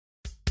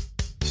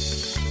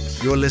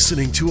You're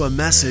listening to a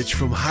message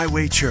from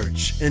Highway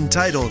Church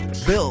entitled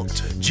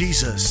Built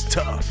Jesus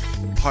Tough,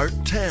 Part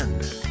 10.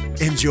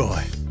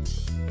 Enjoy.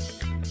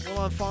 Well,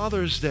 on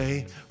Father's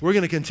Day, we're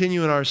going to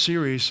continue in our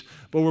series,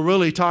 but we're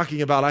really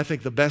talking about, I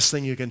think, the best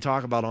thing you can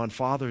talk about on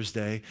Father's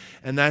Day,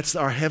 and that's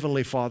our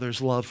Heavenly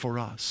Father's love for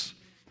us.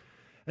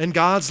 And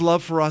God's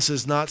love for us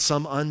is not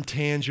some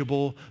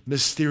untangible,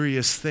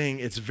 mysterious thing.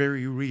 It's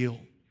very real.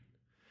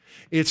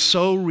 It's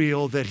so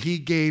real that He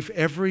gave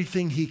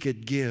everything He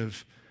could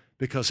give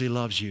because He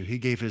loves you. He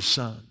gave His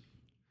Son.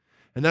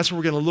 And that's what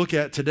we're going to look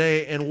at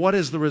today. And what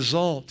is the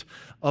result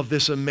of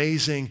this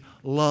amazing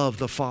love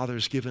the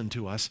Father's given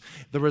to us?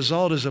 The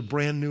result is a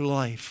brand new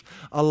life,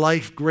 a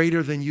life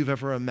greater than you've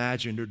ever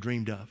imagined or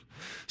dreamed of.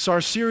 So our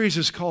series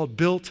is called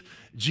Built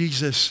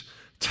Jesus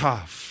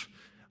Tough.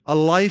 A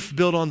life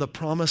built on the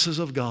promises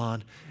of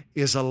God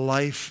is a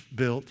life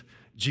built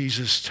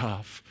Jesus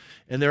tough.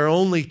 And there are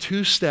only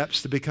 2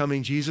 steps to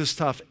becoming Jesus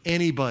tough.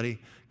 Anybody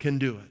can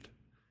do it.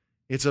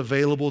 It's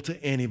available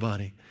to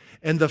anybody.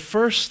 And the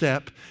first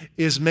step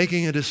is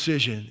making a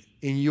decision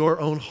in your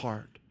own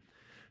heart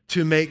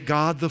to make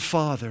God the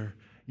Father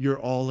your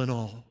all in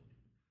all.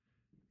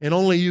 And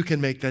only you can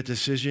make that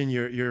decision.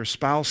 Your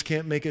spouse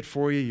can't make it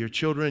for you, your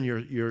children,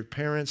 your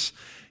parents.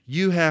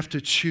 You have to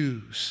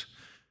choose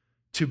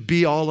to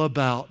be all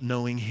about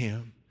knowing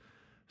Him.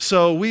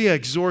 So we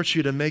exhort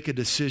you to make a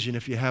decision,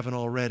 if you haven't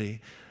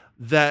already,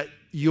 that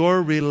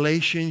your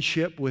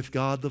relationship with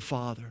God the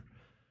Father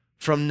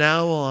from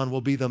now on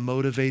will be the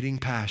motivating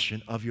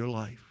passion of your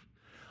life.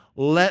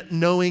 Let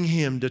knowing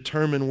Him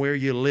determine where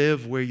you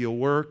live, where you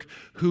work,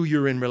 who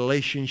you're in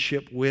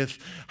relationship with,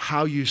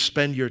 how you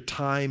spend your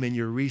time and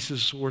your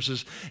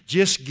resources.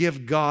 Just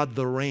give God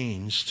the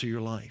reins to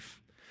your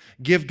life.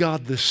 Give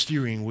God the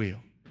steering wheel.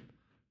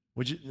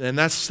 And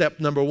that's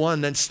step number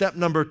 1. Then step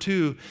number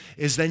 2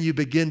 is then you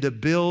begin to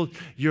build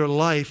your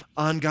life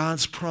on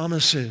God's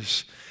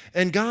promises.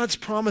 And God's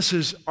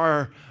promises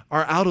are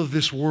out of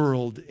this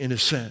world in a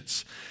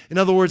sense. In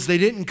other words, they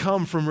didn't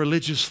come from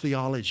religious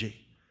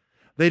theology.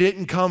 They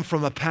didn't come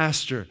from a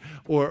pastor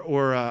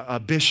or a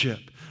bishop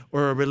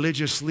or a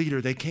religious leader.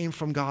 They came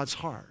from God's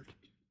heart.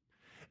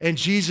 And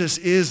Jesus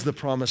is the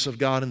promise of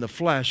God in the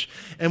flesh.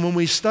 And when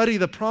we study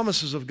the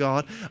promises of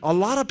God, a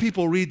lot of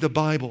people read the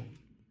Bible,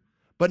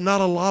 but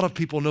not a lot of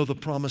people know the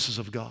promises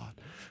of God.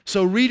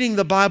 So reading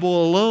the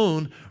Bible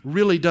alone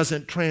really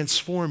doesn't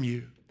transform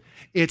you.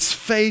 It's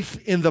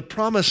faith in the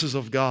promises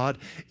of God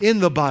in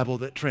the Bible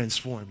that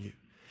transform you.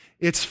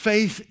 It's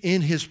faith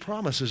in His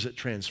promises that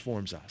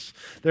transforms us.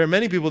 There are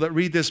many people that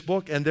read this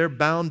book and they're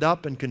bound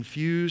up and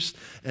confused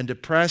and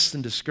depressed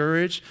and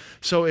discouraged.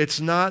 So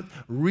it's not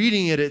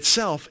reading it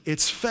itself,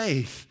 it's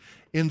faith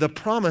in the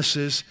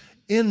promises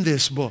in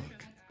this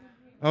book.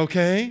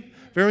 Okay?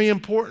 Very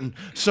important.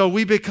 So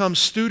we become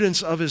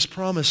students of His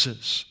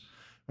promises.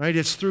 Right?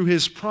 It's through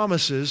His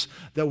promises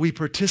that we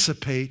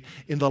participate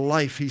in the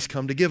life He's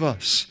come to give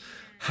us.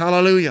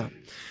 Hallelujah.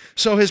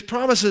 So His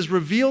promises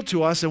reveal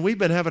to us, and we've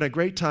been having a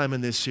great time in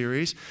this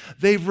series,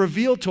 they've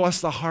revealed to us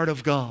the heart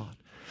of God.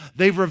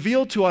 They've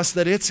revealed to us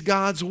that it's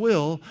God's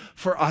will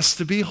for us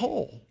to be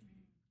whole.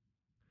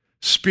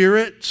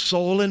 Spirit,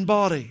 soul, and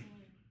body.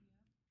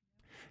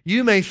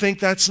 You may think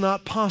that's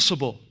not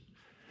possible.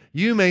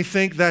 You may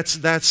think that's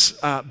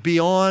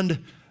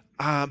beyond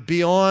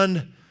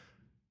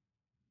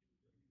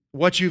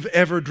what you've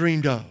ever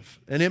dreamed of,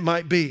 and it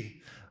might be,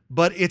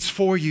 but it's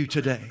for you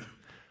today.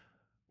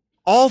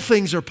 All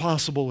things are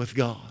possible with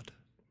God.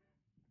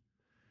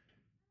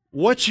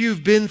 What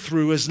you've been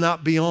through is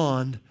not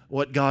beyond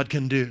what God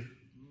can do.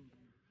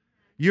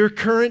 Your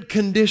current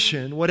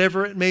condition,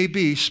 whatever it may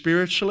be,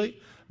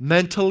 spiritually,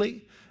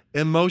 mentally,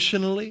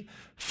 emotionally,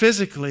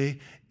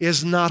 physically,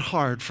 is not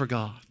hard for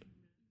God.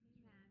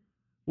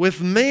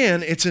 With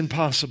man, it's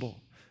impossible,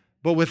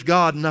 but with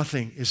God,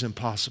 nothing is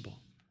impossible.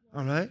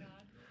 All right?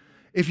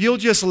 If you'll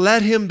just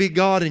let Him be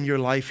God in your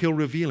life, He'll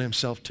reveal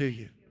Himself to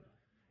you.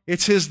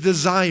 It's His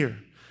desire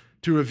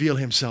to reveal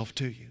Himself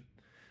to you.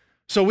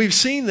 So we've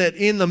seen that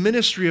in the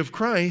ministry of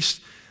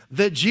Christ,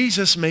 that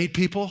Jesus made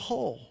people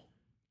whole.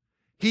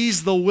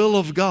 He's the will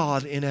of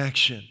God in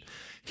action.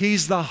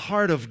 He's the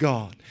heart of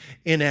God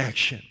in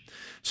action.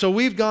 So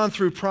we've gone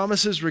through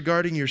promises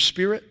regarding your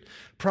spirit,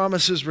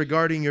 promises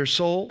regarding your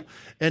soul,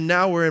 and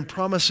now we're in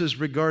promises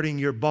regarding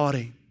your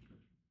body.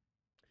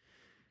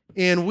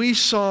 And we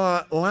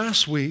saw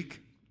last week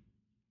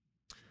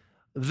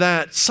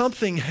that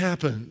something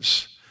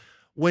happens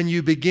when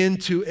you begin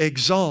to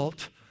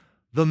exalt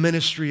the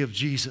ministry of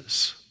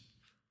Jesus.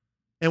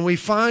 And we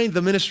find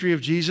the ministry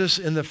of Jesus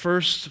in the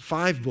first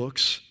 5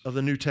 books of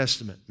the New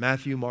Testament: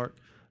 Matthew, Mark,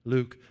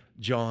 Luke,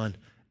 John,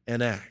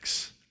 and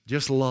Acts.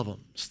 Just love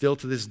them. Still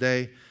to this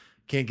day,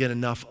 can't get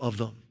enough of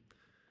them.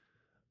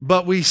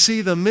 But we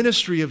see the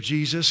ministry of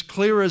Jesus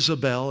clear as a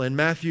bell in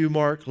Matthew,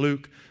 Mark,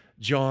 Luke,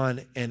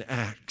 John, and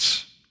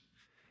Acts.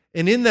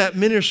 And in that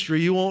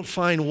ministry, you won't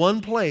find one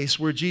place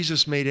where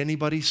Jesus made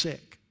anybody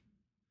sick.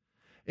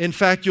 In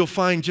fact, you'll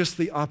find just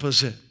the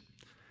opposite.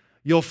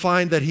 You'll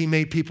find that He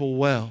made people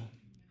well.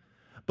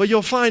 But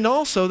you'll find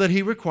also that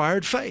he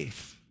required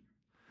faith.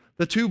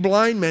 The two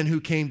blind men who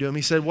came to him,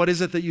 he said, "What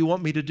is it that you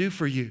want me to do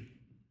for you?"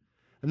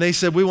 And they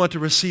said, "We want to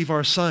receive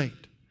our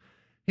sight."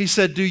 He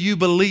said, "Do you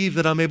believe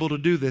that I'm able to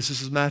do this?"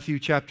 This is Matthew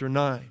chapter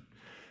 9.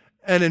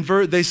 And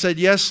they said,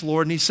 "Yes,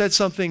 Lord." And he said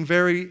something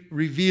very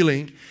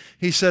revealing.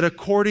 He said,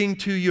 "According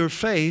to your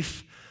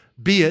faith,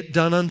 be it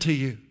done unto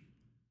you."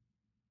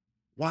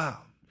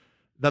 Wow.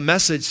 The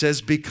Message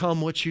says, become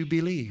what you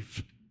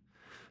believe.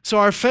 So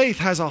our faith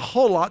has a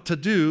whole lot to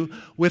do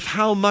with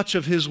how much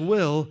of His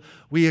will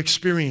we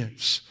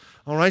experience.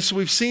 All right, so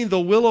we've seen the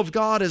will of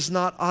God is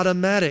not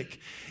automatic.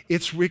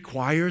 It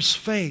requires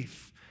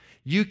faith.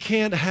 You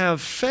can't have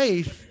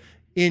faith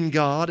in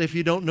God if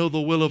you don't know the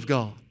will of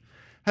God.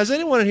 Has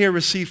anyone in here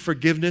received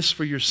forgiveness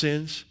for your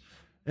sins?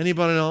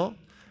 Anybody know?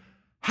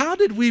 How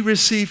did we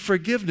receive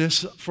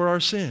forgiveness for our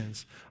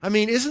sins? I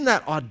mean, isn't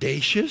that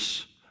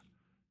audacious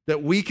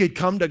that we could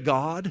come to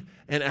God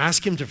and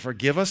ask Him to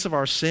forgive us of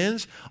our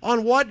sins?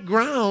 On what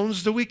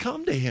grounds do we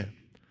come to Him?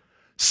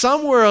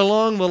 Somewhere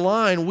along the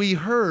line, we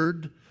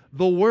heard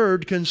the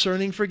word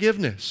concerning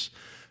forgiveness.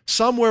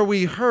 Somewhere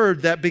we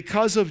heard that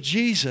because of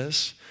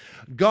Jesus,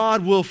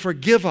 God will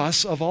forgive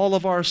us of all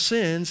of our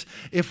sins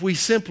if we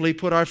simply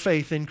put our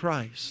faith in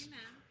Christ.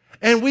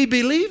 Amen. And we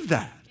believe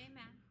that.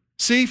 Amen.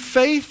 See,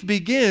 faith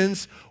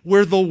begins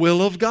where the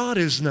will of God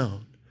is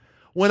known.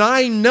 When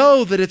I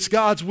know that it's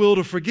God's will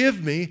to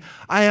forgive me,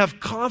 I have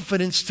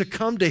confidence to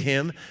come to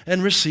Him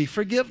and receive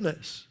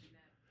forgiveness.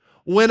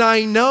 When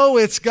I know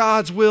it's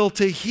God's will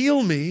to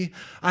heal me,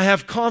 I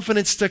have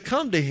confidence to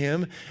come to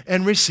Him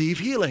and receive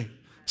healing.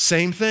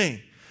 Same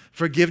thing.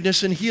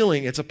 Forgiveness and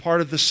healing, it's a part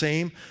of the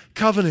same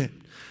covenant.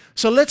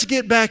 So let's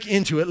get back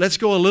into it. Let's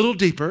go a little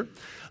deeper.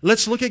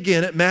 Let's look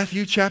again at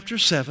Matthew chapter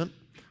 7,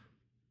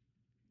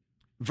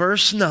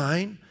 verse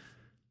 9.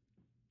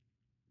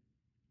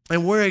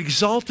 And we're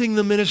exalting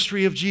the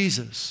ministry of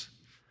Jesus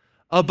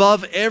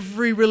above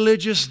every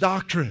religious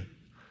doctrine,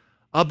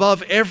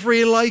 above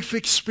every life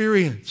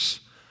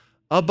experience,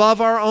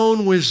 above our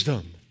own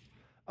wisdom,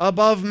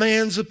 above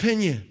man's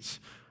opinions.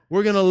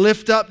 We're going to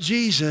lift up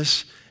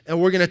Jesus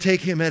and we're going to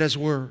take Him at His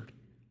word.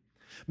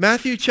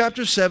 Matthew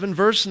chapter 7,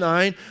 verse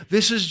 9,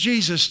 this is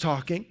Jesus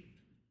talking.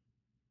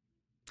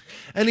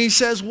 And He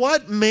says,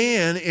 "What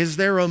man is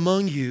there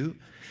among you,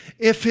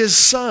 if his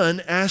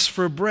son asks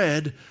for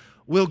bread,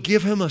 will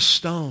give him a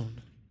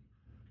stone?"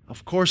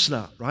 Of course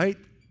not, right?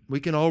 We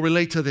can all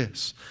relate to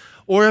this.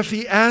 "Or if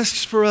he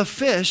asks for a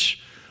fish,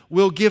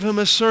 will give him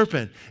a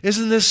serpent?"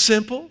 Isn't this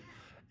simple?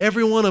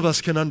 Every one of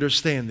us can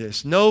understand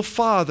this. No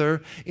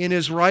father in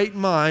his right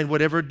mind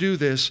would ever do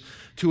this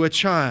to a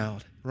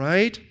child,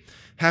 right?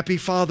 Happy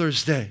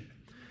Father's Day.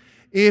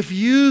 "If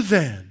you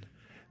then,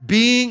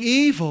 being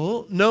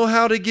evil, know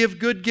how to give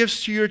good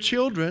gifts to your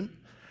children,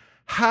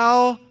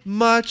 how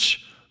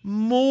much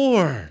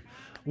more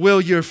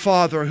will your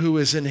Father who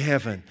is in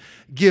heaven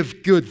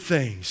give good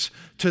things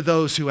to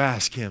those who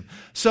ask Him?"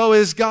 So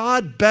is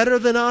God better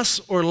than us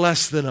or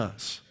less than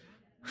us?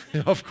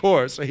 Of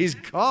course, He's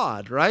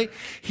God, right?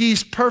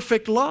 He's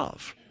perfect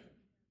love.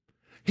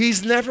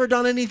 He's never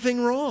done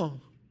anything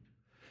wrong.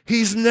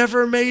 He's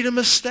never made a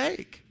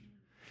mistake.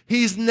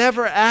 He's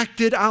never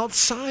acted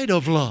outside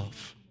of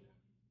love.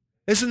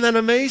 Isn't that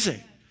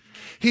amazing?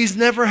 He's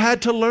never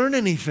had to learn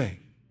anything.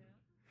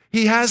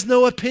 He has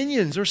no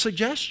opinions or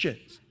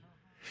suggestions.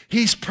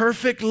 He's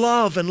perfect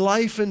love and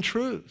life and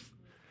truth,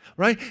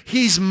 right?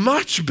 He's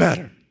much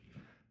better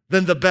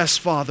than the best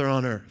father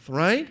on earth,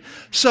 right?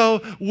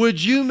 So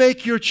would you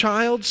make your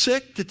child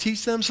sick to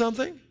teach them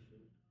something?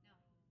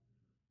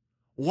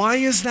 Why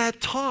is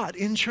that taught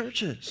in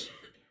churches?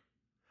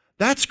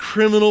 That's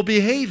criminal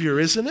behavior,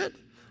 isn't it?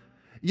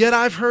 Yet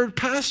I've heard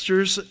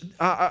pastors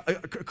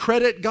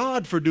credit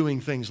God for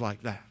doing things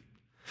like that.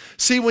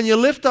 See, when you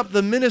lift up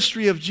the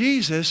ministry of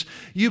Jesus,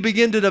 you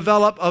begin to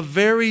develop a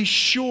very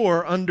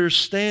sure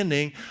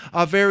understanding,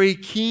 a very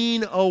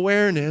keen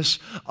awareness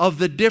of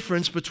the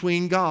difference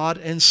between God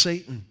and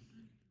Satan.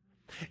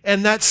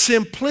 And that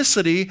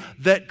simplicity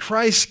that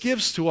Christ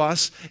gives to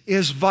us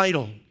is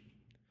vital.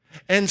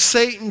 And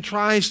Satan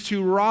tries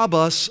to rob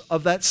us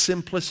of that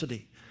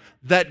simplicity,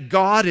 that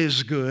God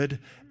is good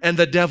and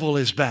the devil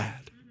is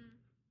bad.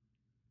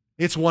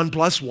 It's 1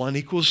 +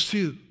 1 =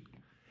 2.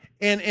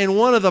 And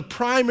one of the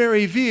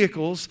primary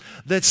vehicles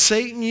that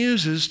Satan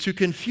uses to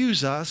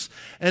confuse us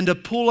and to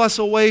pull us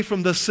away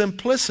from the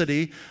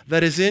simplicity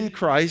that is in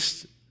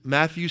Christ,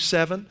 Matthew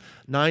 7,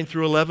 9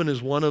 through 11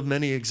 is one of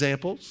many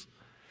examples.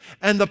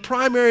 And the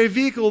primary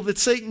vehicle that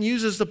Satan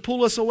uses to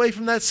pull us away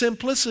from that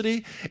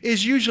simplicity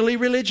is usually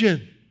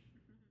religion,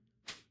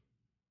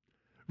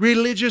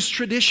 religious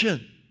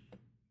tradition,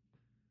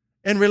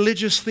 and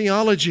religious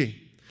theology.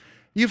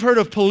 You've heard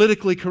of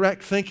politically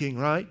correct thinking,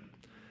 right?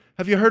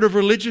 Have you heard of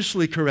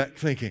religiously correct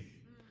thinking?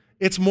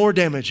 It's more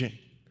damaging,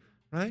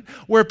 right?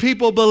 Where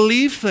people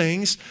believe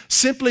things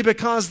simply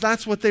because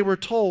that's what they were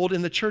told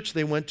in the church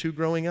they went to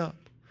growing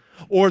up,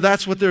 or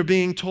that's what they're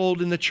being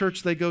told in the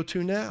church they go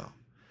to now.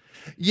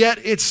 Yet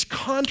it's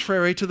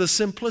contrary to the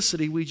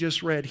simplicity we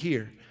just read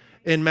here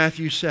in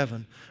Matthew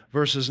 7,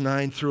 verses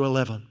 9 through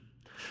 11.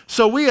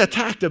 So we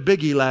attacked a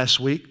biggie last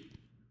week.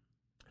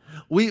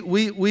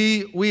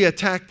 We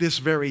attacked this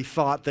very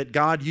thought that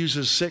God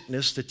uses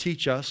sickness to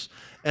teach us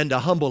and to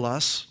humble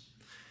us.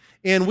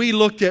 And we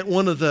looked at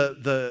one of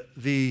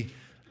the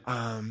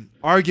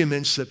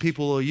arguments that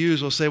people will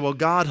use. Will say, well,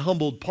 God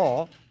humbled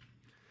Paul.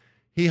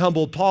 He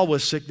humbled Paul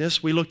with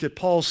sickness. We looked at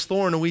Paul's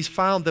thorn, and we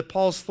found that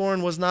Paul's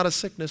thorn was not a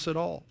sickness at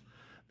all,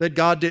 that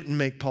God didn't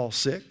make Paul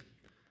sick.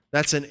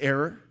 That's an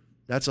error.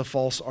 That's a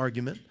false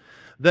argument.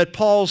 That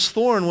Paul's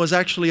thorn was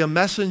actually a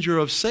messenger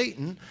of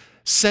Satan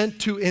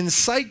sent to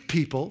incite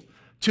people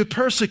to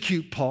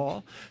persecute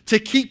Paul, to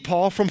keep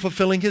Paul from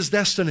fulfilling his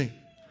destiny.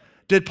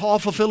 Did Paul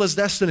fulfill his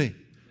destiny?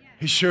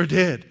 He sure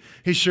did.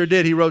 He sure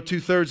did. He wrote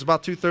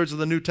about two-thirds of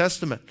the New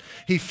Testament.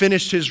 He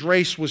finished his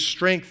race with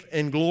strength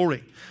and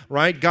glory,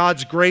 right?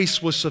 God's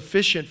grace was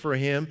sufficient for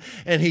him,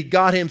 and he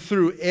got him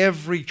through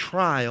every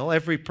trial,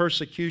 every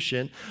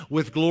persecution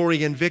with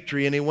glory and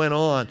victory, and he went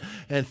on.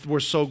 And we're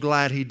so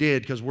glad he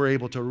did, because we're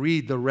able to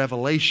read the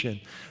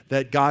revelation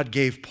that God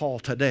gave Paul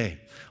today,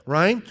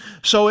 right?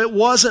 So it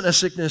wasn't a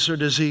sickness or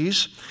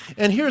disease.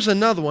 And here's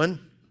another one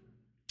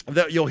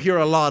that you'll hear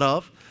a lot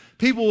of.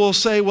 People will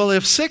say, well,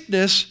 if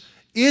sickness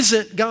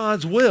isn't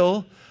God's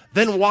will,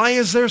 then why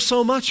is there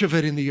so much of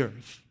it in the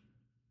earth?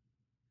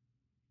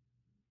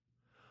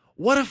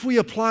 What if we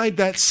applied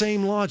that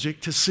same logic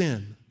to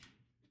sin?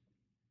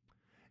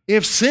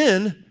 If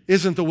sin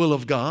isn't the will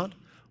of God,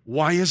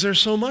 why is there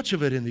so much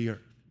of it in the earth?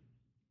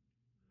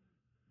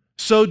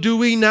 So do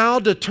we now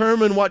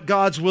determine what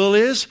God's will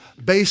is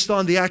based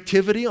on the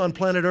activity on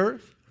planet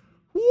Earth?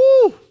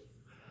 Woo!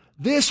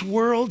 This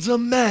world's a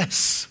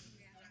mess.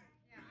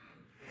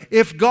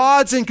 If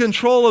God's in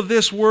control of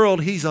this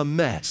world, He's a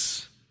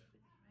mess.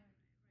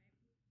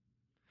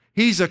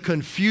 He's a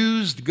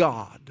confused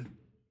God.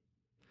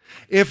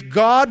 If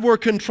God were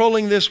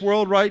controlling this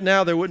world right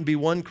now, there wouldn't be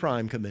one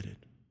crime committed.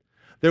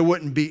 There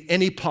wouldn't be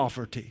any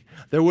poverty.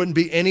 There wouldn't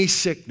be any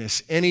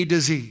sickness, any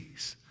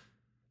disease.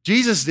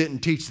 Jesus didn't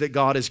teach that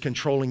God is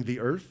controlling the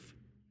earth.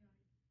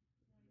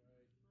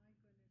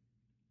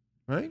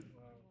 Right?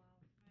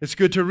 It's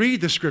good to read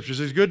the scriptures.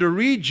 It's good to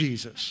read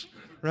Jesus.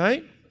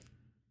 Right?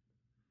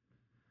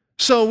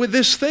 So with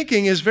this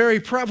thinking is very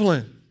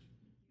prevalent.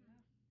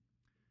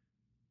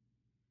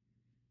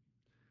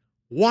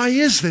 Why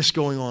is this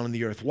going on in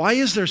the earth? Why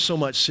is there so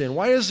much sin?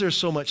 Why is there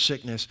so much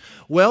sickness?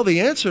 Well, the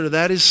answer to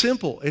that is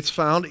simple. It's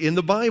found in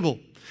the Bible.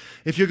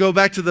 If you go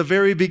back to the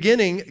very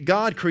beginning,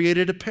 God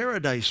created a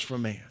paradise for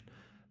man.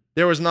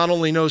 There was not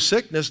only no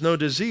sickness, no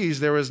disease,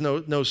 there was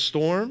no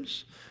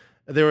storms.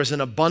 There was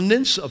an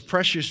abundance of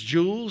precious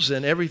jewels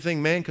and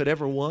everything man could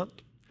ever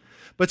want.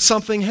 But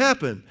something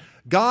happened.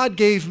 God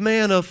gave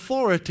man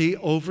authority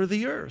over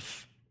the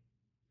earth,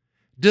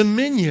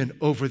 dominion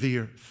over the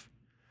earth.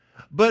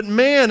 But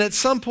man, at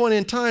some point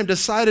in time,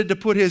 decided to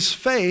put his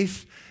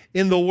faith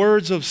in the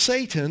words of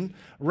Satan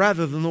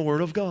rather than the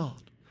word of God.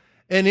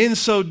 And in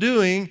so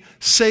doing,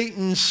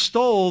 Satan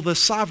stole the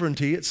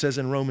sovereignty, it says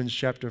in Romans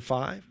chapter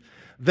 5,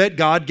 that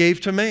God gave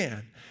to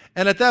man.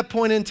 And at that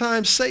point in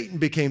time, Satan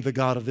became the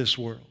god of this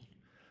world.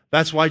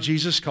 That's why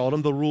Jesus called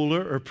him the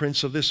ruler or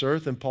prince of this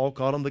earth, and Paul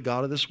called him the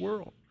god of this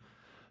world.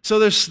 So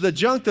the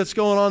junk that's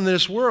going on in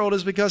this world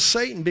is because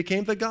Satan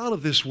became the god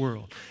of this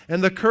world.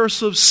 And the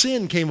curse of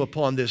sin came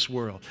upon this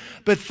world.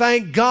 But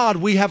thank God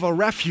we have a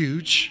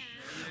refuge.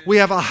 We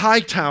have a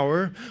high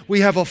tower. We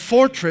have a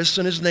fortress,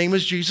 and His name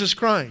is Jesus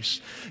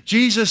Christ.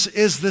 Jesus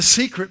is the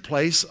secret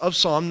place of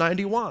Psalm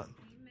 91.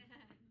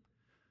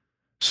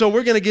 So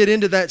we're going to get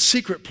into that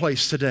secret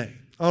place today.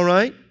 All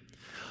right?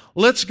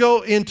 Let's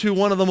go into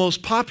one of the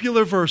most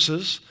popular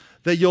verses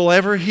that you'll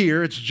ever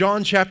hear. It's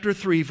John chapter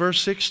 3,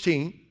 verse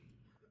 16.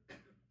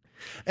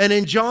 And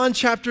in John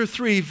chapter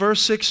 3, verse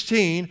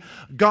 16,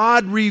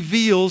 God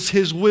reveals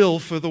His will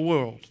for the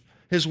world.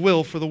 His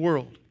will for the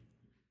world.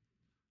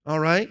 All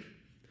right?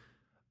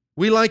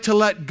 We like to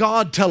let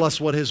God tell us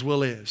what His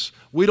will is.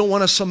 We don't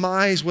want to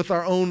surmise with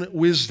our own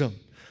wisdom.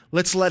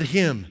 Let's let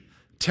Him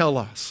tell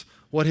us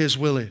what His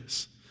will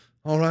is.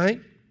 All right?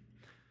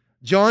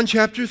 John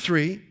chapter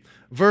 3,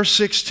 verse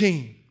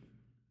 16.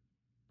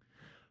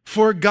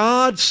 For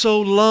God so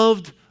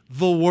loved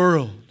the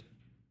world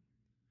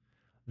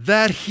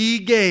that He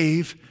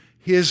gave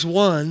His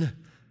one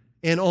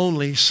and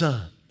only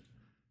Son.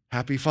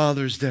 Happy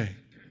Father's Day.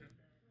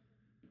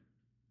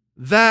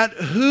 That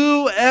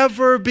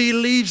whoever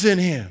believes in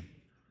Him.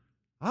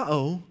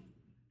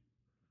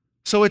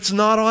 So it's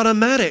not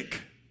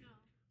automatic,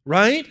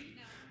 right?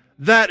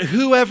 That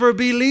whoever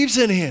believes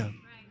in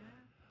Him.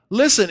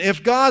 Listen,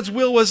 if God's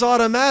will was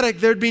automatic,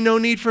 there'd be no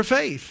need for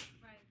faith.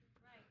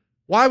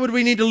 Why would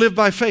we need to live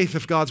by faith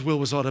if God's will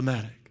was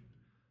automatic?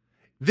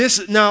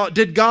 Now,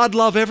 did God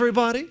love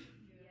everybody?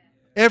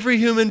 Every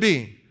human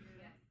being?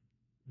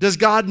 Does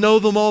God know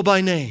them all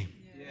by name?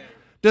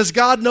 Does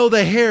God know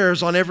the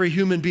hairs on every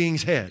human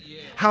being's head?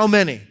 How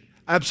many?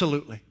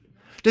 Absolutely.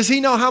 Does He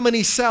know how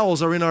many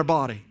cells are in our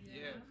body?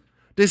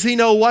 Does He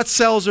know what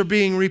cells are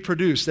being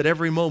reproduced at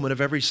every moment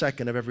of every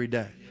second of every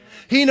day?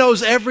 He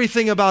knows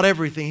everything about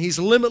everything. He's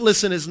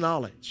limitless in his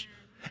knowledge.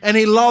 And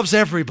he loves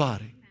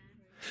everybody.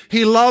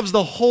 He loves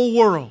the whole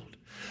world.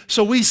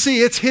 So we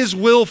see it's his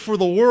will for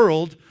the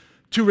world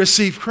to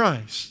receive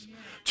Christ,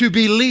 to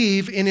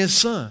believe in his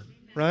Son,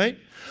 right?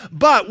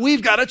 But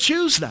we've got to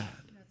choose that.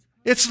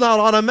 It's not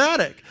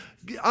automatic.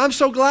 I'm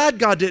so glad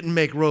God didn't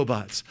make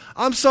robots.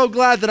 I'm so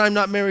glad that I'm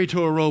not married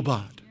to a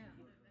robot.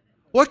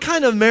 What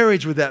kind of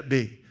marriage would that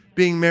be,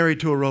 being married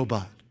to a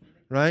robot,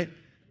 right?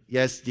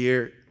 Yes,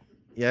 dear.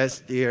 Yes,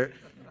 dear.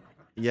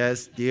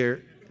 Yes,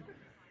 dear.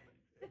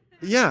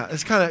 Yeah,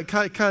 it's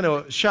kind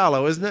of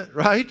shallow, isn't it,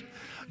 right?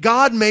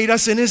 God made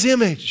us in his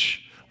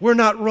image. We're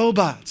not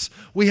robots.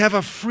 We have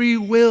a free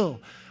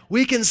will.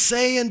 We can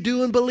say and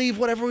do and believe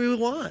whatever we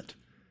want.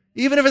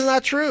 Even if it's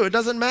not true, it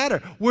doesn't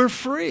matter. We're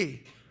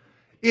free.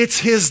 It's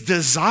his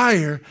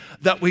desire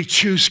that we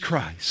choose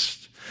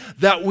Christ,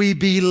 that we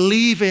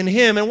believe in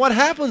him. And what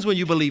happens when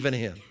you believe in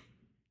him?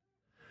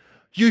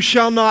 You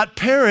shall not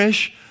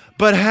perish,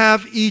 but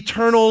have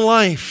eternal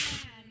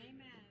life.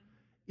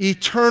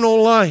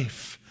 Eternal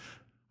life.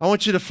 I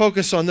want you to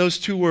focus on those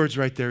two words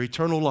right there,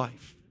 eternal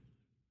life.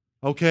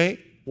 Okay?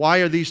 Why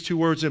are these two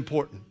words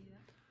important?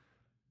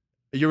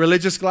 Are your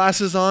religious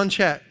glasses on?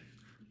 Check.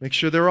 Make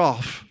sure they're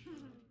off.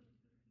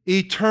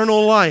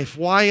 Eternal life.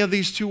 Why are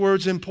these two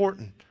words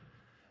important?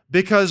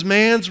 Because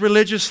man's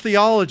religious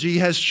theology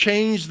has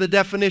changed the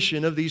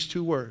definition of these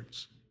two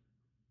words.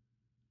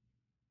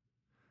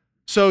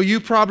 So you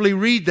probably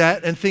read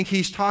that and think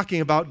he's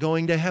talking about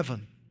going to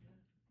heaven.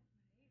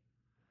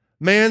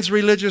 Man's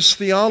religious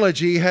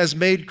theology has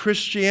made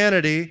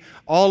Christianity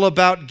all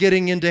about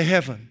getting into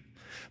heaven.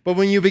 But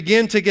when you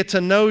begin to get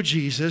to know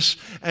Jesus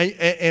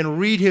and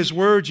read his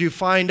words, you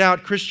find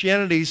out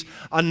Christianity's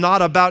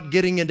not about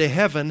getting into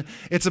heaven.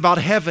 It's about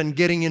heaven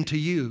getting into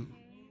you.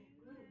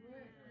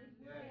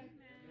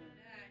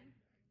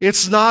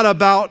 It's not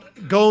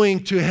about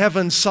going to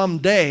heaven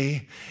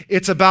someday.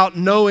 It's about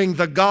knowing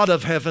the God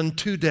of heaven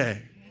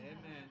today.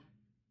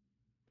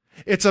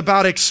 It's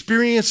about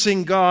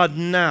experiencing God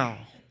now.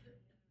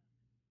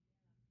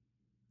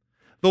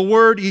 The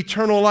word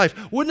eternal life.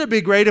 Wouldn't it be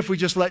great if we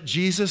just let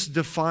Jesus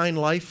define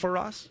life for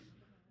us?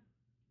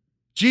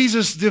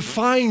 Jesus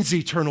defines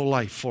eternal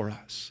life for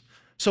us.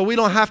 So we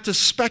don't have to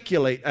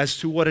speculate as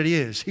to what it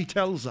is. He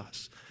tells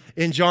us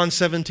in John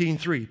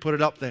 17:3. Put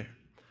it up there.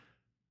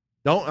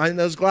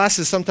 Those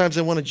glasses, sometimes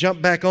I want to jump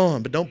back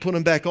on, but don't put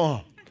them back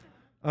on.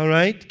 All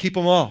right? Keep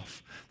them off.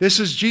 This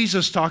is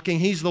Jesus talking.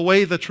 He's the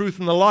way, the truth,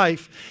 and the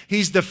life.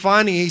 He's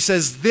defining. He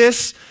says,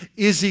 this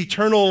is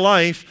eternal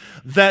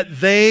life, that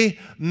they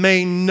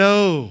may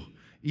know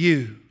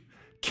you.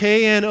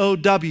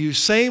 K-N-O-W,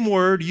 same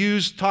word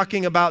used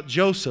talking about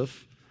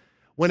Joseph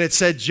when it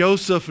said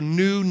Joseph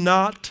knew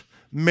not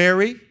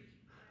Mary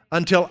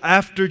until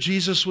after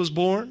Jesus was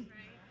born.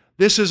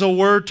 This is a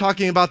word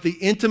talking about the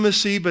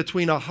intimacy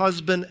between a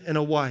husband and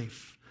a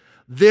wife.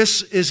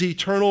 This is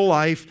eternal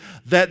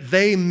life, that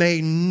they may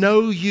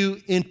know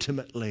you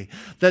intimately,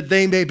 that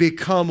they may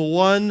become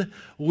one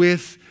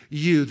with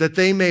you, that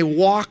they may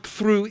walk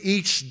through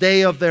each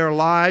day of their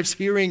lives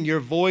hearing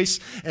your voice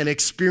and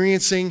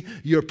experiencing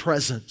your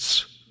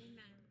presence.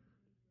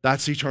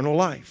 That's eternal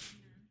life.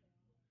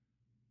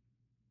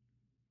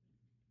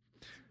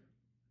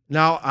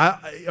 Now,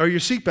 are your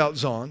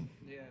seatbelts on?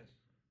 Yes.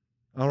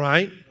 All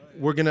right.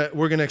 We're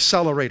gonna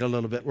accelerate a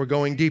little bit. We're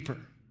going deeper.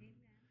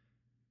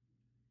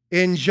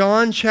 In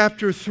John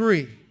chapter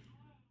 3,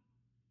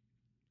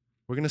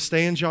 we're going to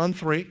stay in John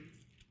 3.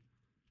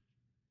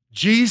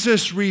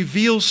 Jesus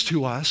reveals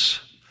to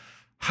us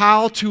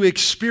how to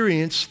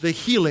experience the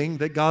healing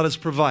that God has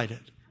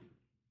provided.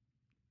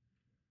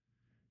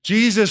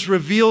 Jesus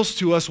reveals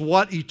to us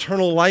what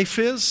eternal life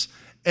is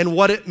and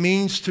what it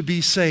means to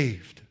be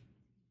saved.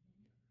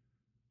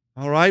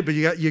 All right, but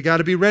you got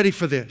to be ready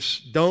for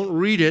this. Don't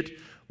read it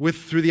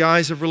through the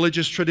eyes of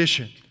religious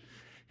tradition.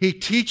 He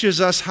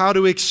teaches us how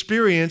to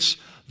experience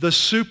the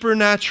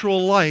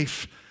supernatural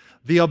life,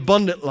 the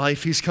abundant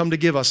life he's come to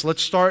give us.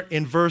 Let's start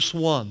in verse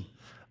 1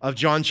 of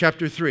John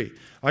chapter 3.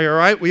 Are you all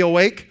right? We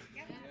awake?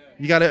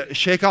 You got to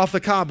shake off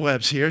the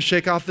cobwebs here,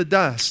 shake off the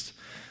dust.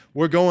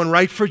 We're going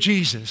right for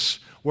Jesus.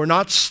 We're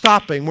not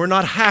stopping. We're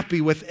not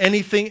happy with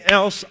anything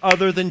else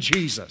other than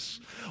Jesus.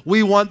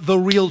 We want the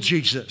real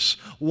Jesus.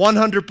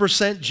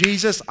 100%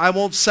 Jesus. I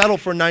won't settle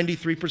for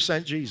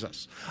 93%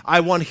 Jesus. I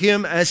want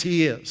him as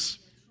he is.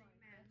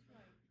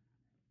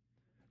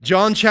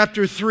 John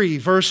chapter 3,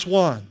 verse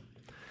 1.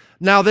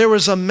 Now there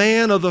was a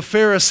man of the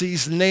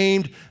Pharisees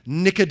named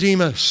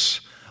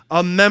Nicodemus,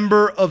 a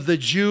member of the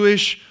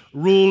Jewish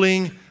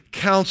ruling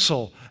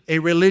council, a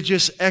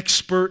religious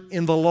expert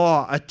in the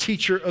law, a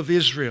teacher of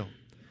Israel.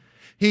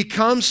 He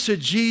comes to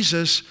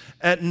Jesus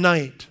at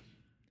night.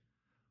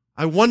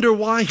 I wonder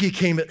why he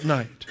came at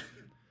night.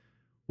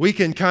 We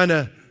can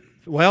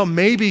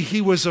maybe he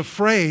was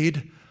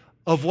afraid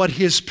of what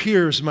his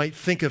peers might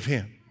think of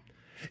him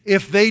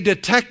if they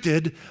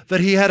detected that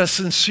he had a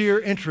sincere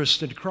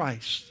interest in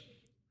Christ.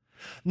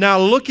 Now,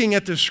 looking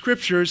at the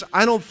scriptures,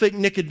 I don't think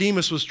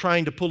Nicodemus was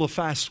trying to pull a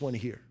fast one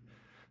here.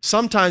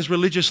 Sometimes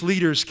religious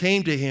leaders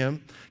came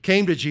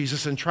to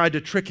Jesus and tried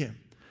to trick him.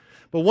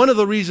 But one of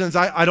the reasons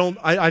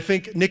I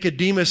think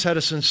Nicodemus had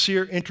a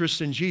sincere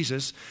interest in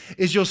Jesus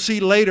is you'll see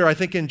later, I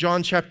think in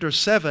John chapter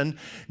 7,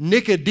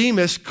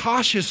 Nicodemus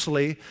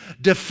cautiously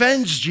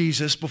defends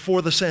Jesus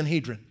before the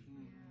Sanhedrin.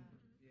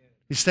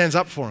 He stands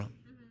up for him.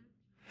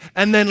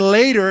 And then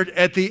later,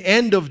 at the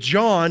end of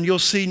John, you'll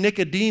see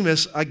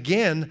Nicodemus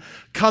again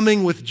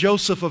coming with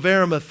Joseph of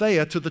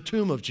Arimathea to the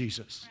tomb of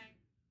Jesus.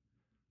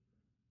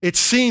 It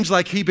seems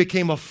like he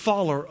became a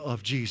follower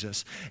of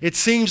Jesus. It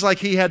seems like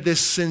he had this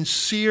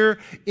sincere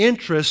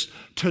interest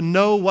to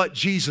know what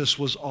Jesus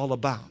was all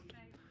about.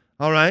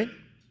 All right?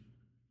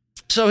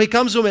 So he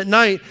comes to him at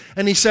night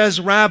and he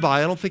says, Rabbi.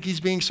 I don't think he's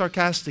being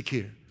sarcastic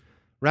here.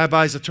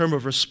 Rabbi is a term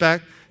of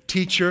respect.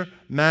 Teacher,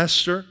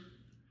 master.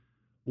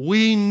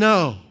 We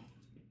know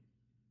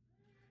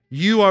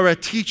you are a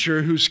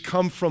teacher who's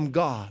come from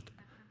God.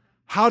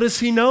 How does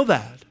he know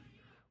that?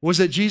 Was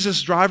it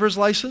Jesus' driver's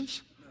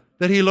license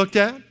that he looked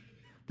at?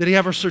 Did he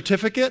have a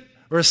certificate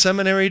or a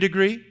seminary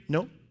degree?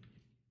 No.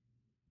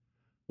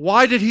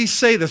 Why did he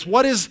say this?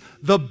 What is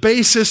the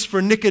basis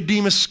for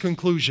Nicodemus'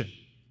 conclusion?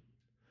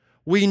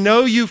 We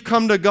know you've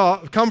come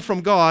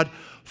from God,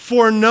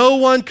 for no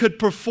one could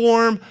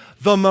perform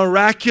the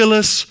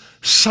miraculous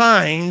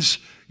signs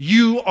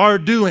you are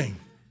doing.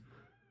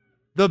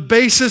 The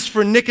basis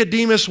for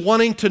Nicodemus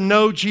wanting to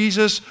know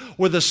Jesus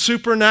were the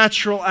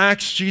supernatural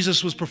acts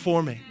Jesus was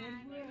performing.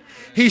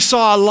 He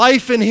saw a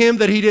life in him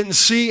that he didn't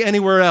see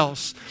anywhere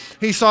else.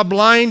 He saw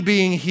blind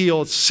being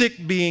healed,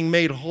 sick being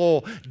made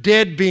whole,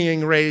 dead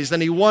being raised,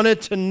 and he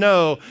wanted to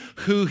know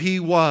who he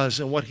was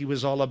and what he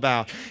was all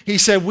about. He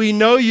said, we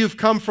know you've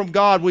come from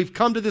God. We've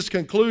come to this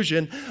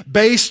conclusion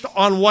based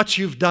on what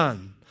you've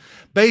done,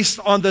 based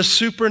on the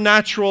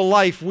supernatural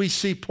life we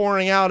see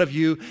pouring out of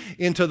you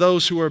into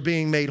those who are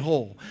being made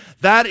whole.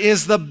 That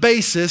is the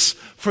basis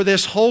for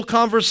this whole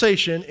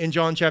conversation in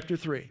John chapter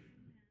 3.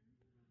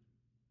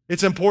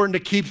 It's important to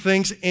keep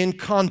things in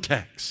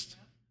context.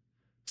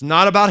 It's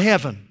not about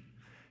heaven.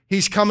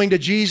 He's coming to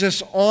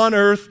Jesus on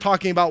earth,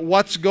 talking about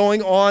what's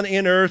going on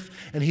in earth,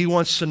 and he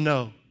wants to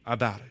know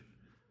about it.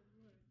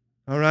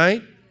 All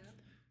right?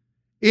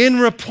 In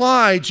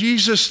reply,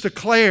 Jesus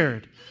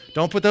declared,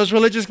 don't put those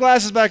religious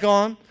glasses back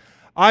on.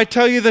 I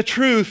tell you the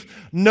truth,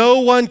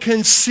 no one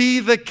can see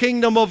the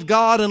kingdom of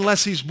God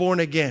unless he's born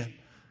again.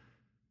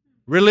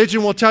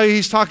 Religion will tell you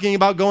he's talking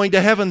about going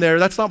to heaven there.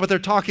 That's not what they're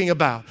talking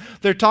about.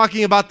 They're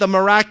talking about the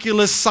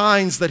miraculous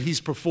signs that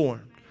he's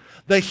performed.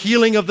 The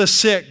healing of the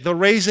sick, the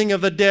raising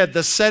of the dead,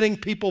 the setting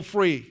people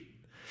free.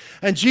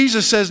 And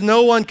Jesus says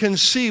no one can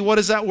see. What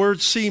does that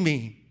word see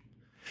mean?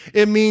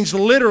 It means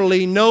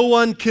literally no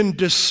one can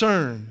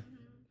discern.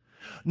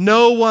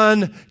 No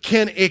one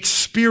can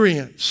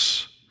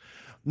experience.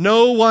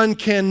 No one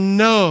can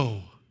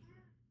know.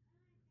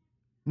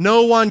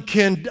 No one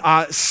can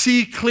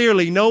see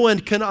clearly. No one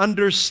can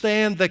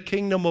understand the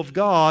kingdom of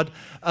God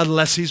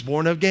unless he's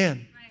born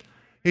again.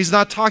 He's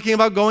not talking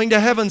about going to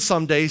heaven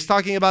someday. He's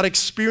talking about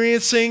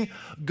experiencing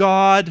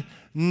God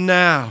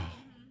now.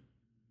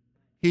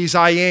 He's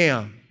I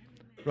am,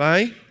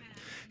 right?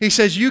 He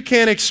says you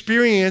can't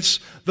experience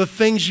the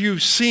things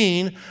you've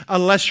seen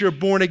unless you're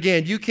born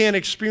again. You can't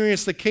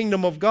experience the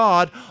kingdom of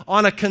God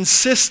on a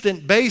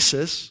consistent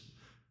basis,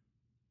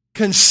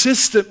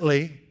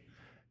 consistently,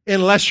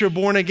 unless you're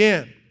born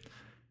again.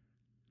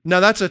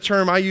 Now, that's a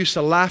term I used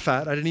to laugh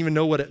at. I didn't even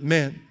know what it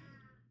meant.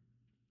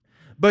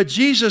 But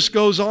Jesus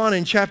goes on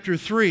in chapter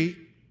 3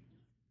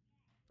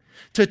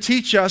 to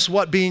teach us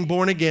what being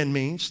born again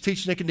means,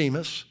 teach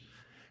Nicodemus.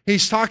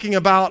 He's talking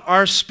about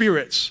our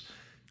spirits.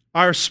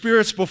 Our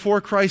spirits before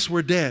Christ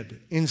were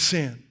dead in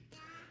sin.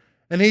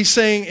 And he's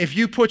saying, if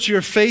you put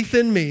your faith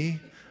in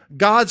me,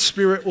 God's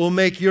Spirit will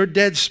make your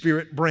dead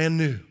spirit brand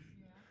new.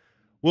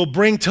 Will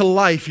bring to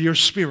life your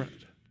spirit.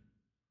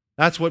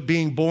 That's what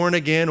being born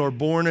again or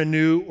born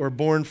anew or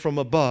born from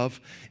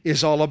above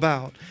is all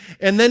about.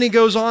 And then he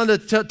goes on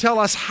to tell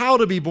us how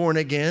to be born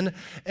again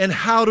and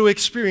how to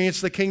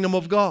experience the kingdom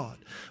of God.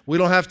 We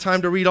don't have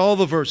time to read all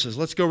the verses.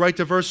 Let's go right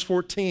to verse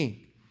 14.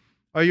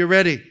 Are you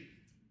ready?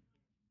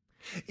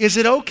 Is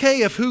it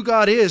okay if who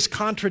God is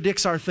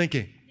contradicts our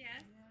thinking?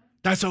 Yes.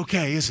 That's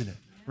okay, isn't it?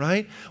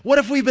 Right? What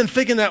if we've been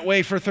thinking that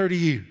way for 30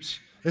 years?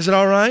 Is it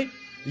all right?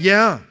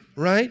 Yeah.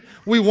 Right?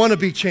 We want to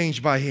be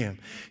changed by him.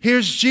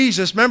 Here's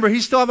Jesus. Remember,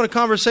 he's still having a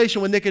conversation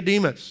with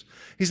Nicodemus.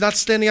 He's not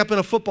standing up in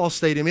a football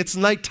stadium. It's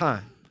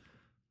nighttime.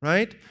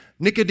 Right?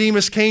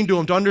 Nicodemus came to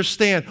him to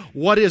understand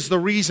what is the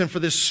reason for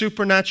this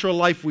supernatural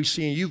life we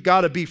see. You've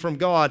got to be from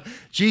God.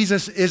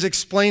 Jesus is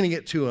explaining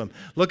it to him.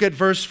 Look at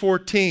verse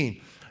 14.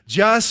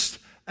 Just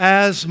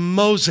as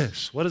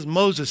Moses. What does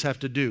Moses have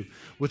to do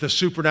with the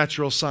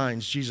supernatural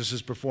signs Jesus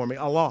is performing?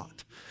 A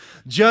lot.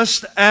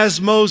 Just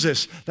as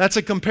Moses. That's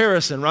a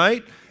comparison,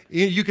 right?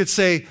 You could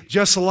say,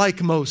 just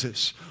like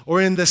Moses, or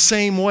in the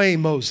same way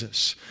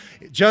Moses.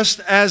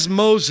 Just as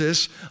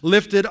Moses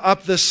lifted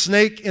up the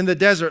snake in the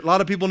desert. A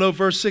lot of people know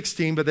verse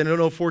 16, but they don't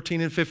know 14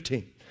 and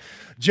 15.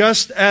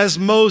 Just as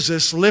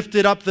Moses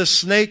lifted up the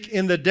snake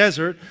in the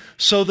desert,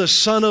 so the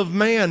Son of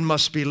Man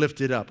must be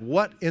lifted up.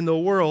 What in the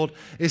world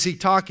is he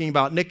talking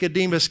about?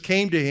 Nicodemus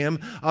came to him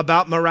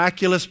about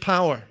miraculous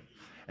power,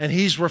 and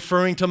he's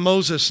referring to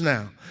Moses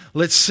now.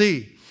 Let's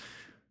see.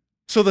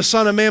 So the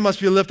Son of Man must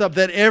be lifted up,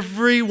 that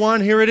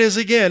everyone, here it is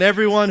again,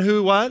 everyone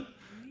who what?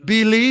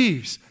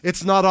 Believes.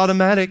 It's not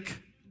automatic.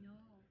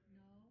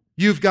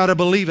 You've got to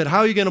believe it. How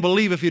are you going to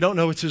believe if you don't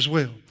know it's His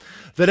will?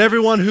 That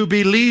everyone who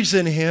believes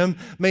in Him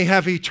may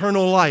have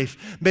eternal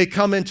life, may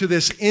come into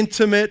this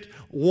intimate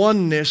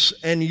oneness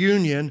and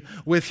union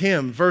with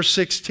Him. Verse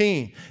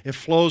 16, it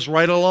flows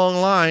right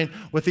along line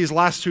with these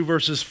last two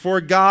verses.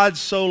 For God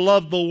so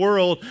loved the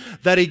world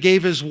that He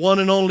gave His one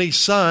and only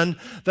Son,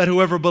 that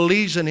whoever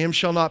believes in Him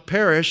shall not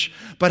perish,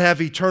 but have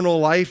eternal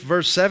life.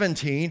 Verse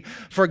 17,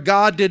 for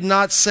God did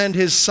not send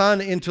His Son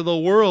into the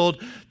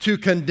world to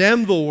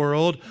condemn the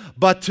world,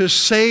 but to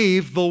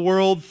save the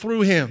world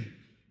through Him.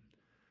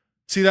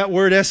 See that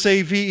word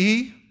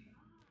S-A-V-E?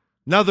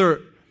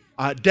 Another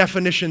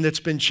definition that's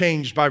been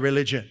changed by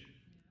religion.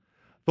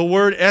 The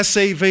word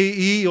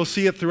S-A-V-E, you'll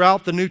see it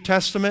throughout the New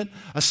Testament,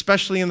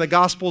 especially in the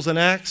Gospels and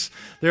Acts.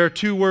 There are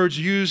two words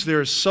used.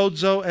 There's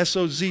sozo,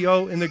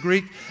 S-O-Z-O in the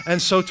Greek,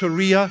 and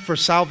soteria for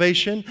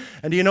salvation.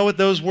 And do you know what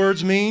those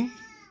words mean?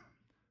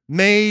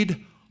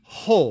 Made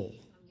whole.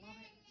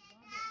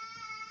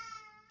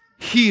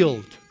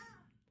 Healed.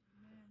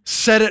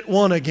 Set at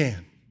one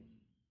again.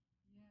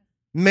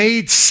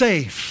 Made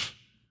safe.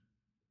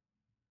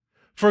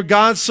 For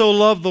God so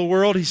loved the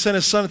world, He sent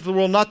His Son into the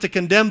world not to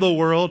condemn the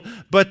world,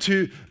 but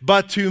to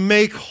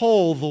make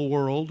whole the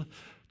world,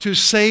 to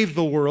save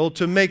the world,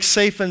 to make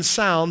safe and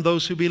sound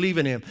those who believe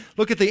in Him.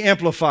 Look at the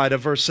Amplified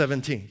of verse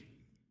 17.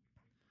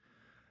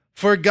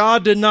 For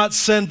God did not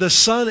send the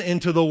Son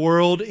into the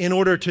world in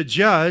order to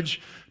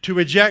judge, to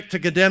reject, to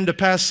condemn, to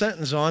pass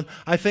sentence on.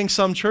 I think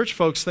some church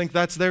folks think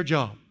that's their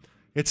job.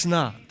 It's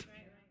not.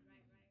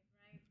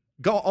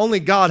 Only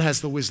God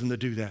has the wisdom to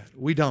do that.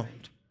 We don't.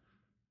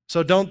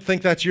 So don't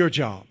think that's your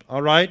job,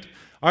 all right?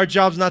 Our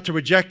job's not to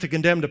reject, to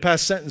condemn, to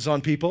pass sentence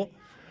on people,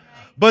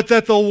 but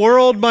that the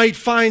world might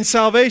find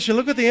salvation.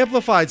 Look what the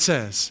Amplified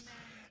says.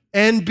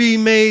 And be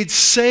made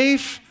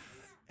safe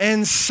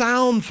and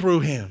sound through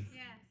Him.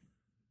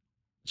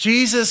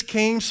 Jesus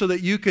came so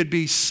that you could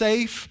be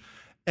safe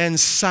and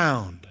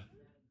sound.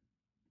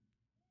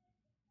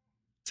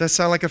 Does that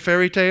sound like a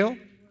fairy tale?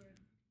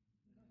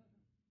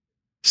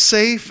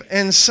 Safe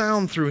and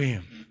sound through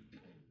Him.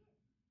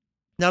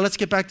 Now let's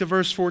get back to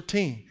verse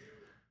 14.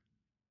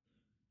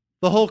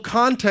 The whole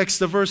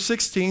context of verse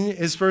 16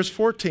 is verse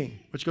 14,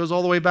 which goes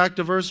all the way back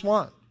to verse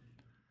 1.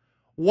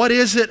 What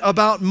is it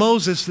about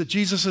Moses that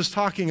Jesus is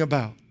talking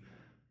about?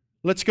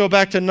 Let's go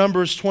back to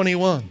Numbers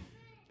 21,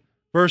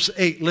 verse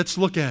 8. Let's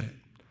look at it.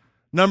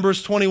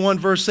 Numbers 21,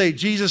 verse 8.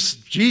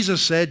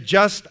 Jesus said,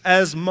 just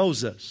as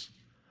Moses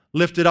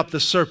lifted up the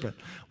serpent.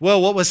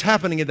 Well, what was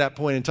happening at that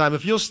point in time?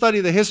 If you'll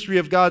study the history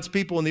of God's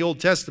people in the Old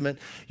Testament,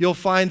 you'll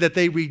find that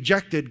they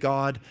rejected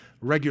God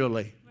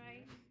regularly.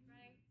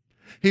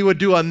 He would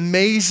do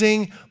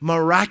amazing,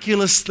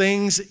 miraculous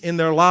things in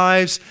their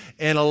lives,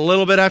 and a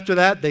little bit after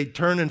that, they'd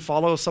turn and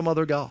follow some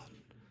other god.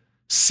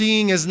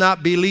 Seeing is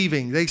not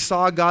believing. They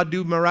saw God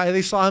do miracles.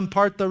 They saw Him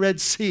part the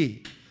Red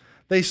Sea.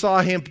 They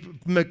saw Him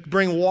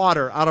bring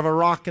water out of a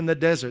rock in the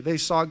desert. They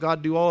saw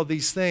God do all of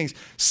these things.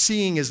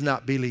 Seeing is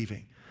not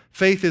believing.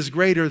 Faith is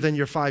greater than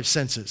your five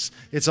senses.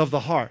 It's of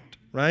the heart,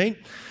 right?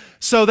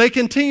 So they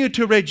continue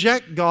to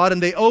reject God,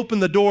 and they open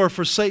the door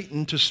for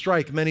Satan to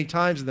strike many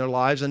times in their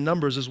lives, and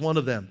Numbers is one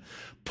of them.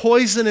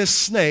 Poisonous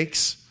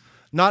snakes,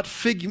 not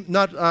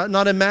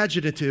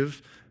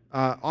imaginative,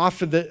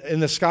 off in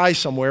the sky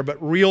somewhere,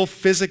 but real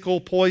physical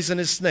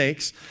poisonous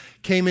snakes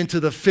came into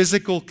the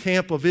physical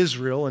camp of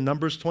Israel in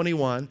Numbers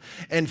 21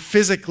 and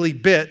physically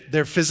bit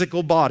their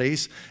physical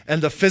bodies,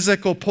 and the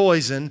physical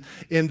poison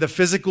in the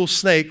physical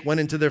snake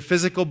went into their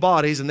physical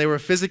bodies, and they were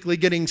physically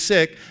getting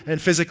sick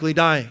and physically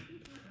dying.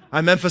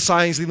 I'm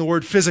emphasizing the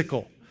word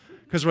physical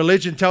because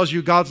religion tells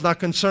you God's not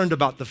concerned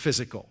about the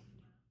physical,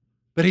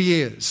 but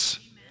He is,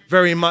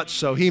 very much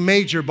so. He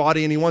made your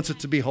body and He wants it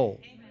to be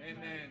whole.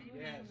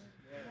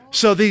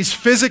 So these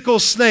physical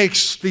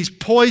snakes, these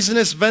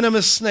poisonous,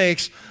 venomous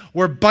snakes,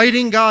 were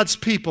biting God's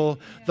people.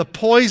 The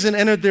poison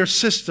entered their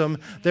system.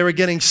 They were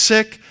getting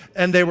sick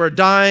and they were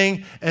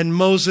dying, and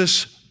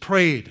Moses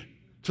prayed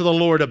to the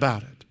Lord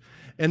about it.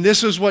 And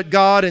this is what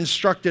God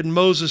instructed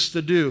Moses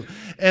to do.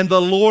 And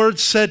the Lord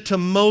said to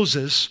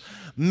Moses,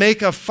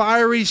 make a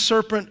fiery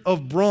serpent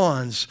of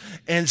bronze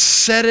and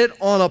set it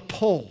on a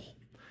pole.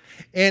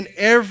 And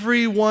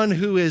everyone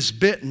who is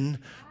bitten,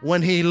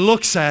 when he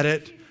looks at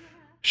it,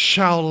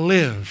 shall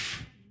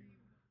live.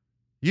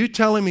 You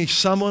telling me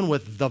someone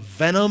with the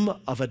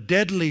venom of a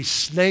deadly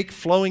snake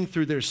flowing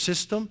through their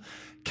system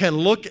can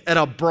look at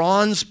a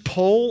bronze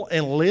pole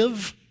and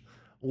live?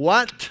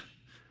 What?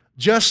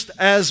 Just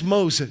as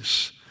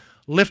Moses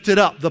lifted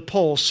up the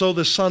pole, so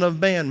the Son of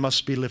Man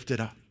must be lifted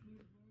up.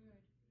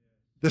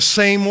 The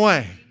same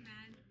way.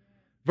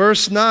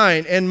 Verse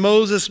 9, and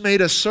Moses made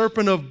a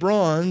serpent of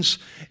bronze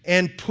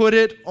and put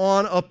it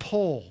on a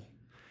pole.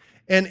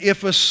 And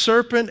if a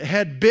serpent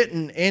had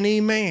bitten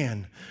any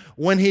man,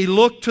 when he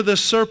looked to the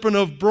serpent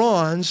of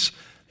bronze,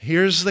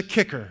 here's the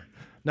kicker.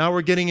 Now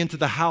we're getting into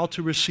the how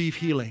to receive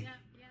healing.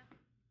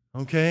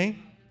 Okay?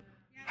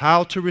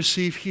 How to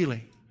receive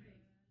healing.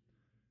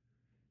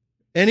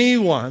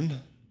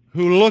 Anyone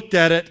who looked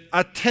at it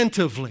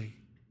attentively,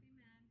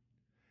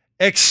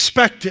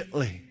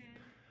 expectantly,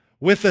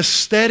 with a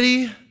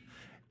steady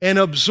and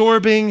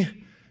absorbing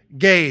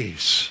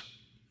gaze,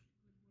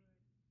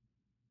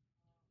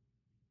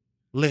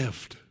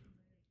 lived.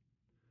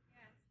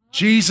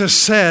 Jesus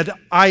said,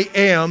 I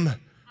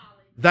am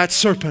that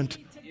serpent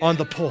on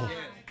the pole.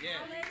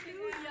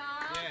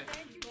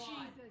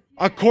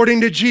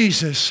 According to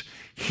Jesus,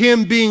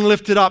 Him being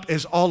lifted up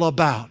is all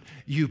about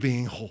you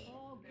being whole.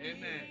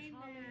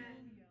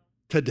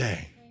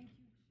 Today.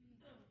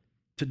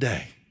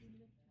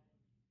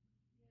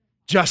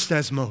 Just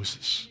as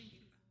Moses.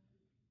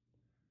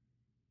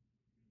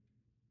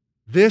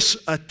 This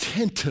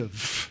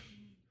attentive,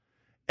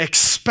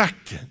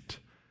 expectant,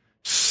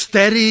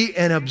 steady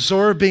and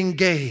absorbing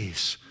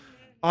gaze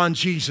on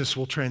Jesus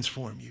will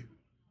transform you.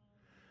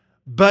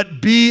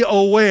 But be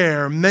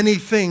aware, many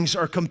things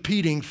are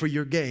competing for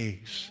your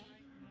gaze.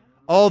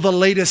 All the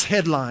latest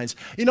headlines.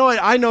 You know,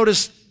 I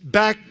noticed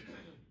back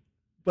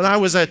when I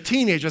was a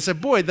teenager, I said,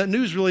 boy, the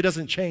news really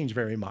doesn't change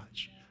very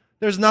much.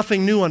 There's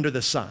nothing new under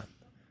the sun.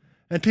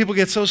 And people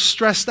get so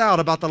stressed out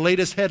about the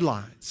latest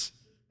headlines.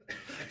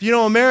 You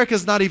know,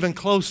 America's not even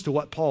close to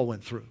what Paul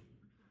went through.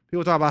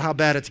 People talk about how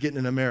bad it's getting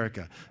in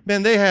America.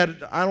 Man, they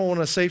had, I don't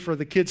want to say for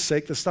the kids'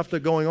 sake, the stuff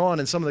that's going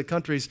on in some of the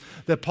countries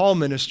that Paul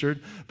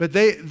ministered, but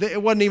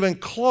it wasn't even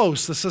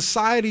close. The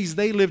societies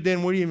they lived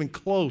in weren't even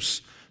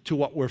close to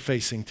what we're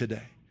facing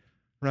today,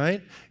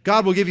 right?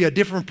 God will give you a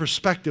different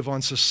perspective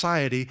on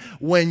society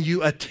when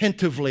you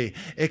attentively,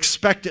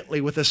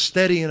 expectantly, with a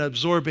steady and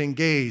absorbing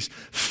gaze,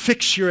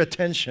 fix your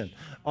attention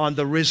on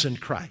the risen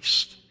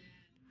Christ.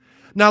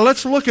 Now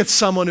let's look at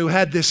someone who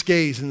had this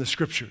gaze in the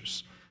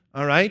Scriptures,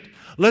 all right?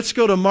 Let's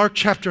go to Mark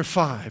chapter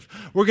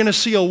 5. We're going to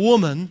see a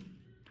woman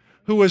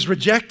who was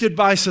rejected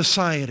by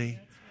society,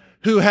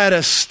 who had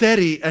a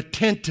steady,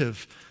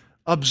 attentive,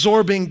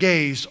 absorbing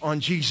gaze on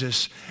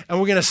Jesus. And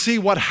we're going to see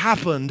what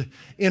happened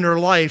in her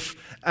life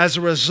as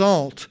a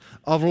result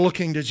of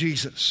looking to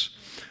Jesus.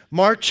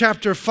 Mark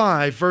chapter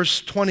 5, verse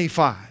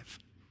 25.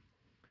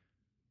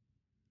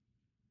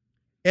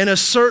 And a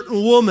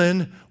certain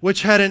woman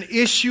which had an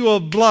issue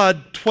of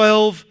blood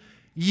 12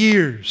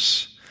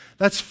 years.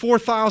 That's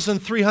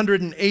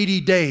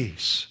 4,380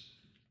 days.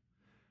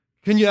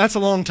 That's a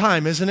long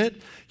time, isn't it?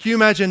 Can you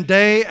imagine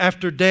day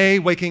after day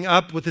waking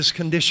up with this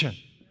condition?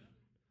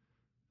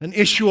 An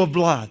issue of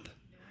blood.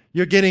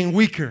 You're getting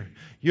weaker.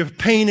 You have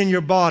pain in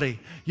your body.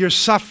 You're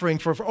suffering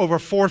for over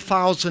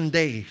 4,000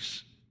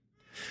 days.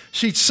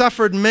 She'd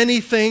suffered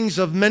many things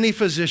of many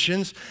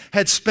physicians,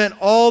 had spent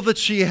all that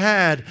she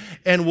had,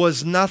 and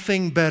was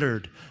nothing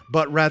bettered,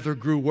 but rather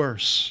grew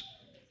worse.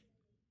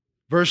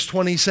 Verse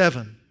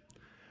 27.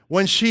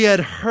 When she had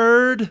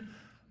heard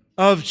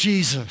of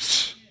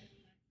Jesus,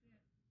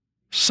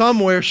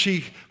 somewhere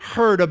she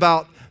heard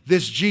about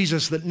this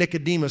Jesus that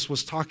Nicodemus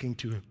was talking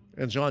to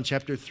in John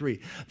chapter 3,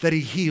 that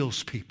He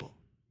heals people.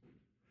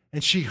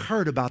 And she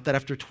heard about that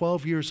after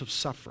 12 years of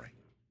suffering.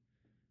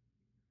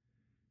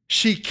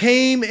 She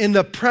came in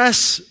the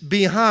press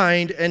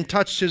behind and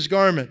touched His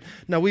garment.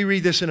 Now we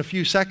read this in a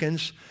few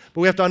seconds, but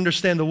we have to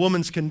understand the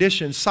woman's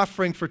condition,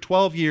 suffering for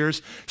 12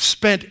 years,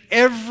 spent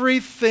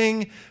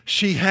everything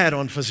she had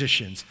on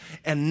physicians,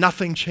 and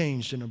nothing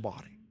changed in her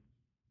body.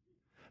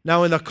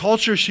 Now, in the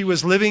culture she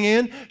was living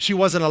in, she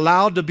wasn't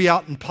allowed to be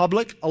out in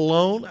public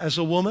alone as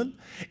a woman,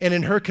 and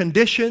in her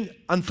condition,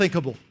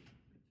 unthinkable.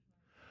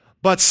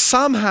 But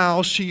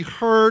somehow she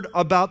heard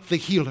about the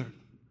healer,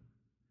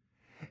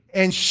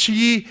 and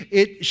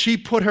she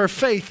put her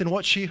faith in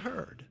what she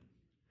heard.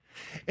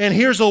 And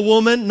here's a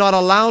woman not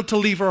allowed to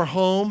leave her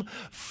home,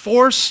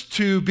 forced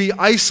to be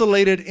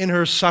isolated in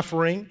her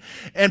suffering,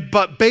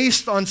 but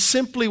based on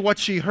simply what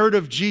she heard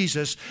of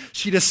Jesus,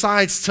 she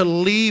decides to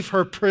leave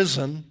her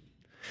prison,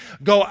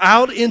 go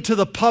out into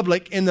the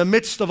public in the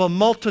midst of a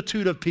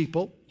multitude of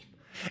people,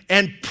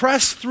 and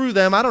press through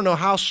them. I don't know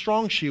how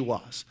strong she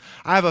was.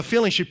 I have a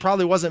feeling she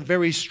probably wasn't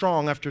very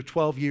strong after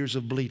 12 years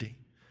of bleeding.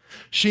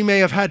 She may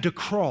have had to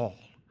crawl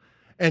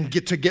and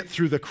get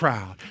through the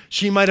crowd.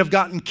 She might have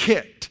gotten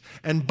kicked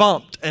and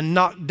bumped and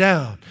knocked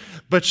down.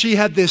 But she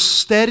had this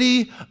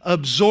steady,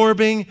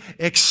 absorbing,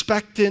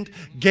 expectant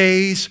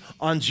gaze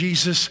on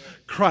Jesus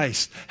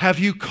Christ. Have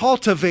you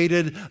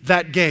cultivated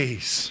that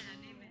gaze?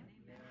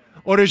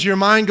 Or does your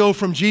mind go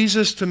from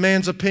Jesus to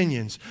man's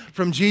opinions,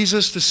 from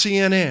Jesus to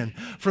CNN,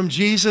 from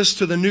Jesus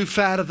to the new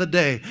fad of the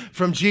day,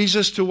 from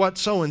Jesus to what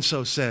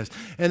so-and-so says?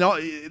 And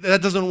that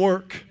doesn't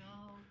work.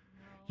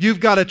 You've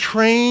got to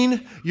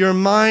train your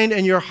mind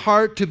and your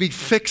heart to be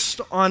fixed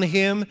on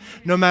Him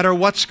no matter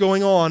what's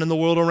going on in the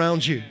world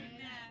around you.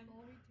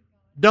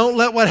 Don't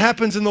let what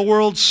happens in the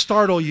world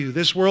startle you.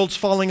 This world's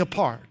falling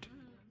apart.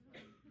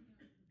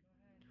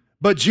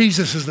 But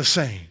Jesus is the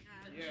same.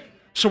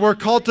 So we're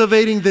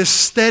cultivating this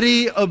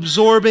steady,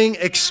 absorbing,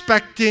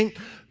 expecting,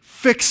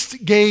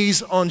 fixed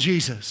gaze on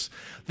Jesus.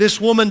 This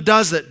woman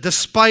does it.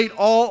 Despite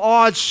all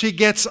odds, she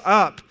gets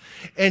up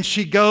and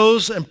she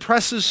goes and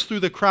presses through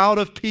the crowd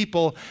of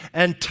people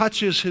and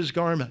touches his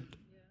garment.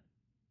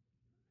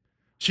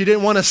 She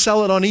didn't want to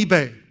sell it on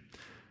eBay.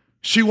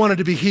 She wanted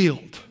to be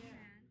healed.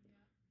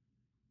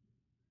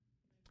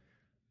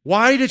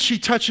 Why did she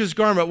touch his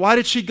garment? Why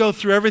did she go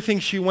through everything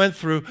she went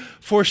through?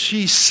 For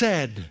she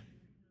said,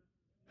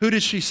 who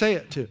did she say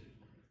it to?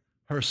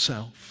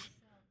 Herself.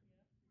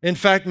 In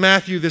fact,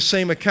 Matthew, the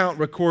same account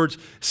records,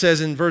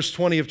 says in verse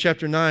 20 of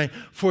chapter 9,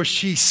 for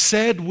she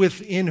said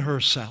within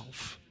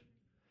herself.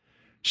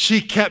 She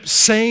kept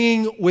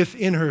saying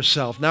within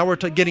herself. Now we're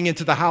getting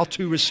into the how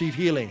to receive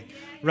healing,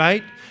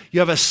 right? You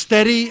have a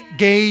steady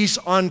gaze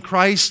on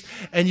Christ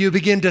and you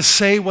begin to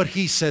say what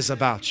he says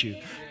about you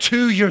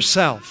to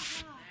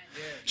yourself.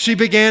 She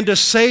began to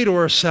say to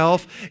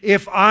herself,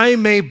 if I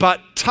may but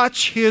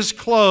touch his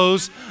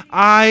clothes,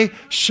 I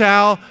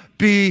shall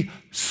be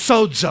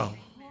sozo.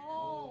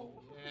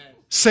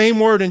 Same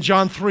word in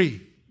John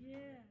 3.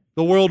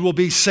 The world will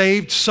be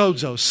saved,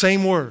 sozo.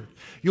 Same word.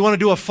 You want to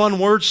do a fun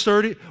word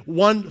study?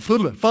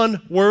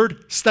 Fun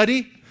word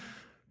study?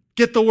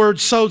 Get the word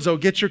sozo,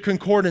 get your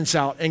concordance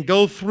out, and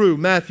go through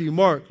Matthew,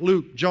 Mark,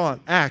 Luke,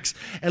 John, Acts,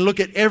 and look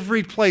at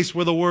every place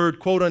where the word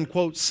quote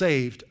unquote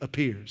saved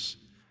appears.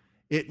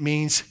 It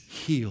means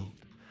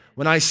healed.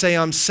 When I say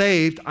I'm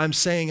saved, I'm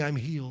saying I'm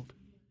healed.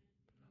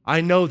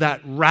 I know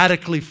that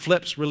radically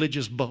flips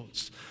religious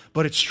boats,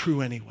 but it's true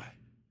anyway.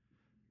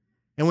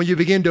 And when you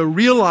begin to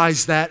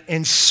realize that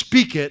and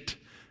speak it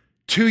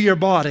to your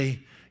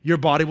body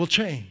will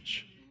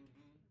change.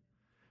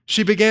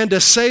 She began to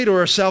say to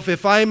herself,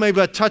 if I may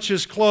but touch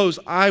his clothes,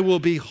 I will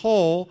be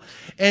whole.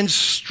 And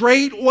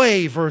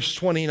straightway, verse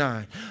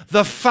 29,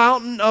 the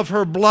fountain of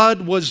her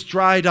blood was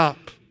dried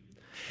up.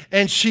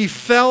 And she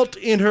felt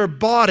in her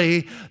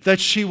body that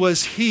she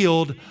was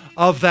healed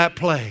of that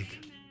plague.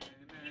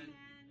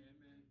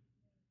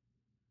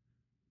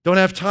 Don't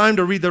have time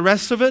to read the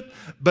rest of it,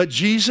 but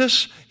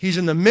Jesus, he's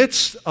in the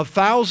midst of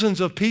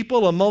thousands of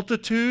people, a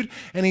multitude,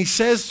 and he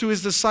says to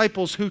his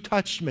disciples, who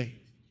touched me?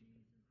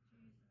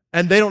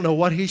 And they don't know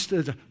what he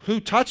said. Who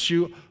touched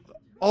you?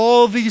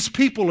 All these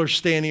people are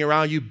standing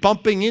around you,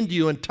 bumping into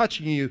you and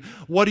touching you.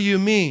 What do you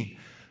mean?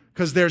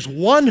 Because there's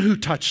one who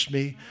touched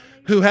me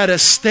who had a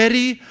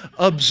steady,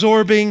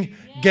 absorbing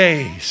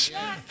gaze.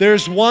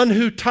 There's one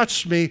who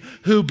touched me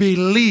who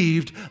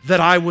believed that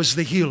I was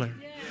the healer.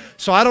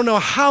 So I don't know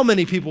how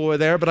many people were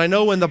there, but I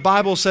know when the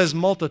Bible says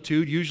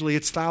multitude, usually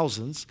it's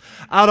thousands.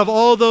 Out of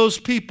all those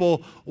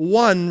people,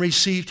 one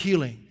received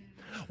healing.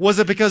 Was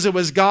it because it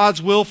was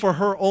God's will for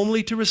her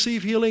only to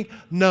receive healing?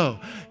 No.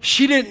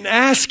 She didn't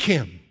ask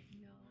him.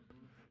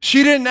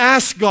 She didn't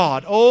ask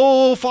God,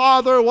 oh,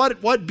 Father,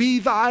 what be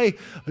thy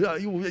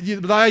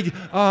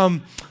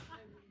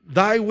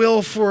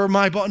will for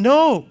my body?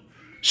 No.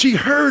 She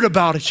heard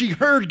about it. She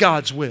heard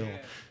God's will.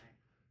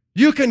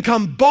 You can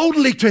come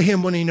boldly to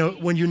him when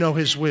you know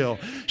his will.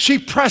 She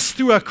pressed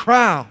through a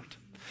crowd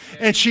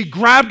and she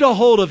grabbed a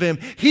hold of him.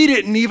 He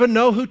didn't even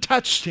know who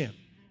touched him.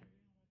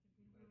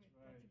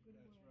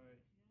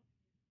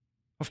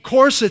 Of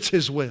course it's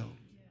his will.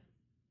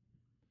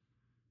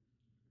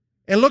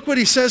 And look what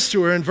he says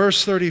to her in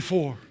verse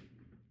 34.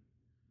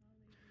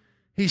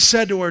 He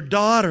said to her,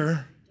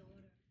 daughter,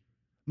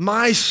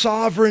 my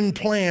sovereign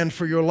plan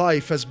for your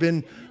life has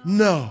been,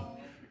 no,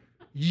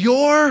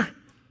 your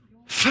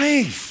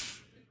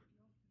faith.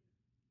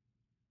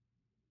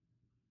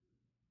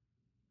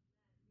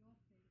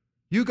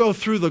 You go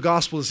through the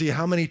gospel to see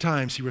how many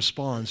times he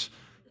responds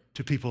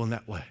to people in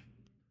that way.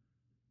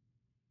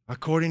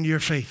 According to your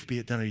faith be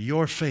it done.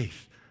 Your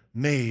faith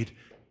made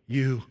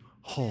you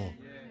whole.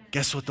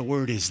 Guess what the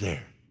word is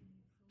there?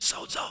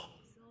 Sozo.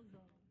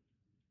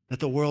 That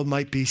the world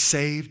might be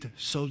saved,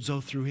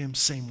 sozo through him,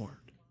 same word.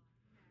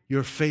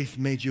 Your faith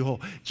made you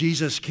whole.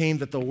 Jesus came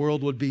that the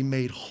world would be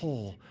made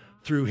whole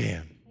through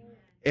him.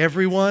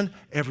 Everyone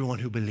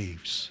who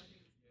believes.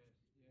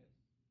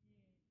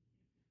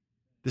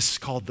 This is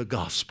called the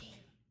gospel,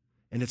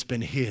 and it's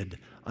been hid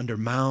under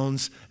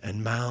mounds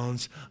and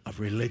mounds of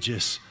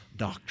religious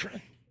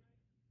doctrine.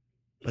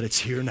 But it's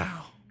here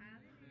now,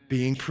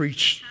 being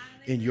preached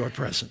in your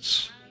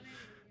presence.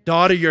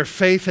 Daughter, your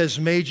faith has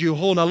made you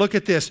whole. Now look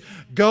at this.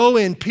 Go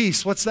in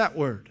peace. What's that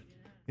word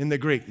in the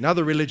Greek?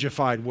 Another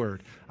religified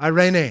word.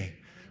 Irene.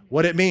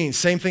 What it means,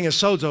 same thing as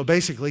sozo,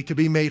 basically, to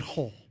be made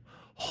whole.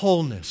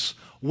 Wholeness,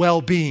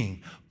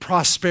 well-being,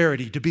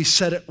 prosperity, to be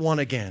set at one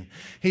again.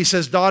 He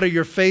says, daughter,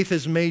 your faith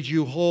has made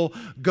you whole.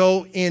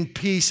 Go in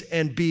peace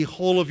and be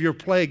whole of your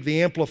plague.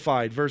 The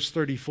Amplified, verse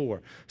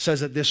 34,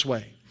 says it this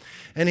way.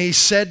 And he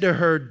said to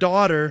her,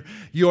 daughter,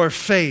 your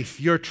faith,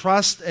 your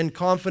trust and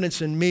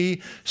confidence in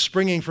me,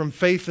 springing from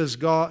faith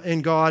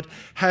in God,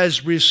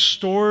 has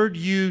restored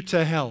you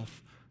to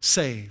health.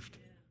 Saved.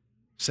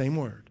 Same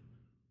word.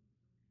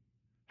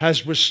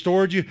 Has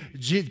restored you.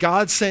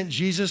 God sent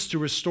Jesus to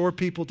restore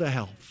people to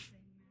health.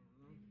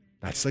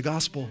 That's the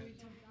gospel.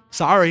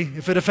 Sorry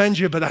if it offends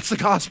you, but that's the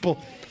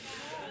gospel.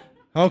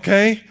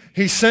 Okay?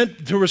 He's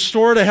sent to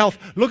restore to health.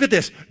 Look at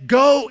this.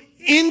 Go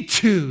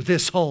into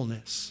this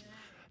wholeness.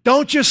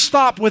 Don't just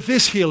stop with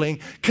this healing.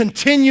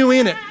 Continue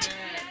in it.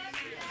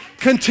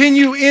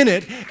 Continue in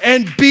it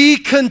and be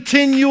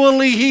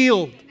continually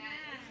healed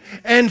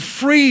and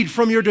freed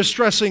from your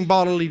distressing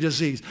bodily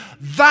disease.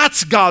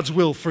 That's God's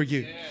will for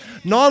you.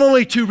 Not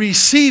only to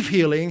receive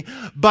healing,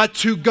 but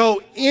to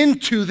go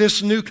into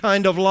this new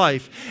kind of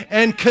life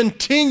and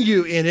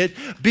continue in it,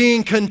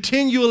 being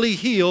continually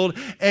healed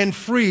and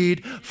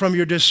freed from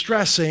your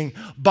distressing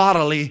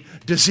bodily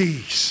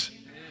disease.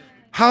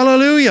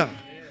 Hallelujah.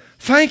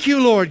 Thank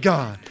you, Lord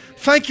God.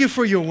 Thank you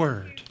for your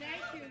word.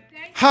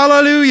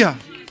 Hallelujah.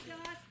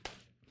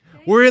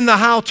 We're in the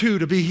how-to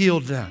to be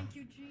healed now.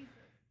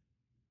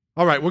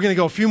 All right, we're going to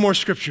go a few more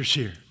scriptures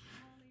here.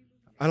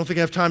 I don't think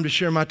I have time to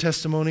share my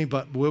testimony,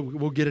 but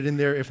we'll get it in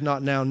there, if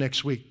not now,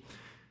 next week.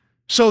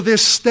 So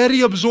this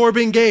steady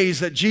absorbing gaze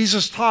that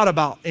Jesus taught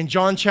about in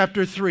John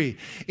chapter 3.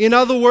 In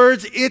other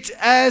words, it's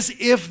as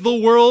if the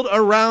world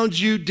around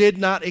you did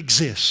not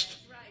exist.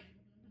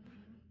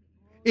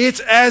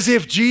 It's as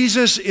if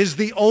Jesus is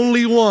the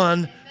only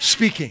one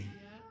speaking.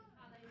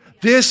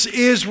 This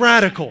is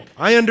radical.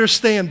 I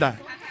understand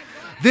that.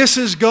 This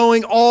is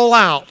going all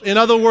out. In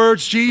other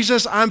words,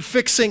 Jesus, I'm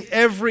fixing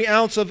every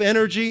ounce of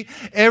energy,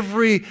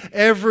 every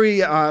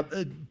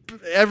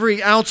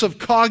ounce of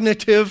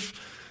cognitive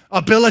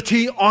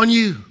ability on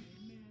you.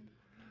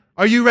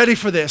 Are you ready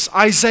for this?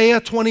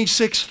 Isaiah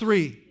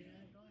 26:3.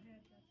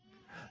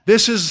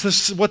 This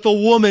is what the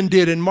woman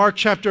did in Mark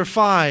chapter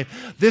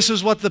 5. This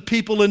is what the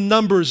people in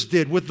Numbers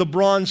did with the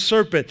bronze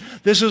serpent.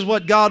 This is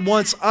what God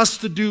wants us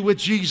to do with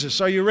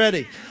Jesus. Are you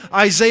ready?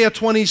 Isaiah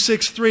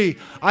 26:3.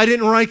 I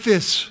didn't write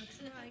this.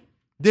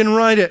 Didn't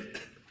write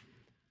it.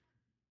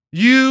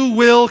 You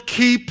will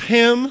keep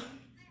him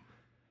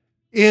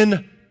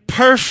in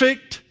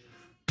perfect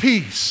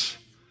peace.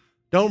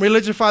 Don't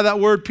religify that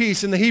word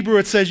peace. In the Hebrew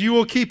it says you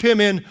will keep him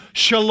in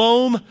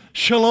shalom,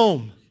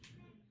 shalom.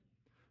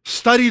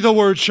 Study the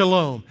word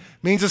shalom.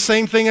 It means the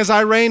same thing as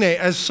irene,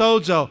 as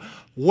sozo.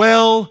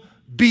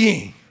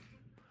 Well-being,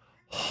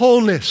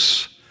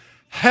 wholeness,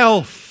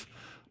 health,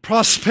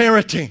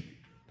 prosperity.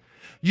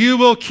 You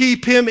will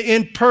keep him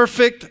in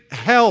perfect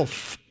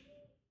health,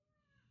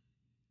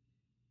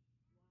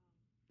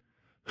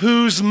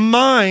 whose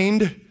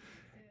mind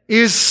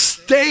is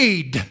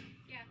stayed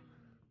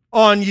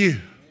on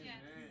you.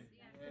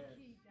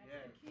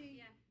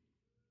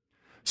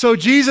 So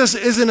Jesus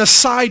isn't a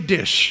side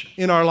dish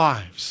in our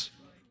lives.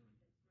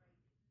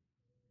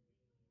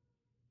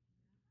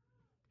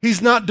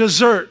 He's not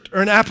dessert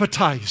or an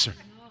appetizer.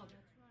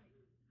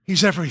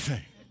 He's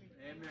everything.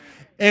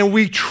 And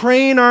we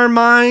train our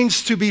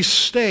minds to be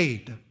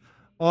stayed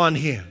on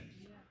him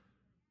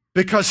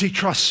because he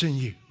trusts in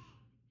you.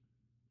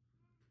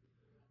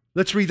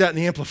 Let's read that in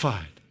the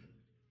Amplified.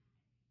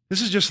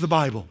 This is just the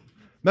Bible.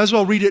 Might as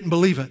well read it and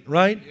believe it,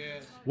 right?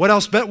 Yes. What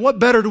else? What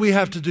better do we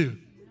have to do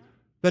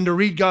than to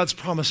read God's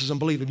promises and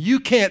believe them? You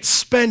can't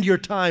spend your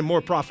time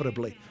more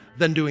profitably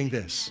than doing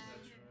this.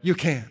 You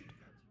can't.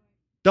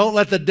 Don't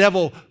let the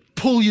devil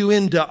pull you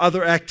into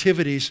other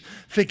activities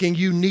thinking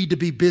you need to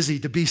be busy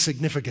to be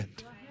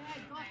significant.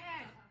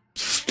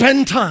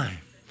 Spend time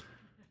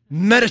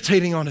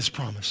meditating on his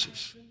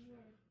promises.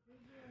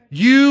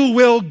 You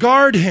will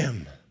guard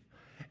him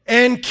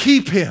and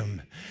keep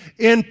him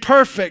in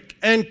perfect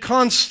and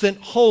constant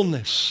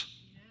wholeness,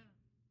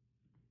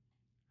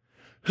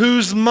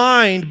 whose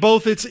mind,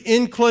 both its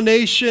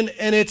inclination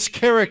and its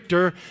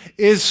character,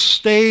 is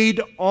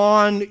stayed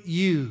on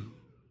you.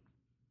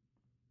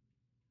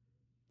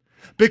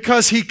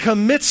 Because he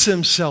commits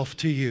himself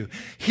to you.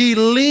 He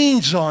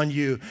leans on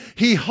you.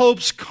 He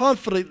hopes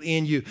confidently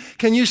in you.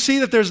 Can you see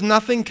that there's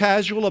nothing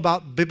casual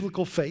about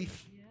biblical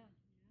faith?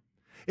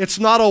 It's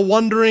not a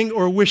wondering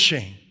or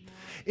wishing.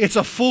 It's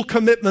a full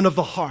commitment of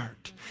the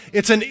heart.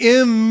 It's an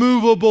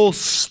immovable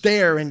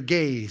stare and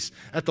gaze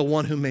at the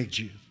one who made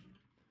you.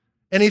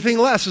 Anything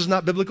less is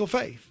not biblical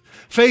faith.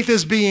 Faith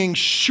is being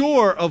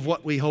sure of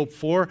what we hope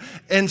for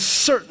and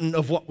certain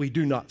of what we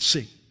do not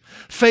see.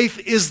 Faith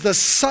is the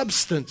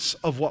substance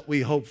of what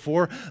we hope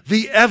for,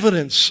 the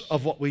evidence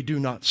of what we do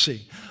not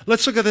see.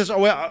 Let's look at this.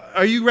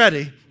 Are you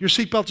ready? Your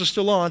seatbelts are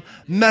still on.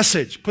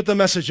 Message. Put the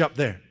message up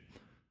there.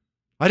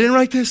 I didn't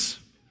write this.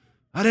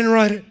 I didn't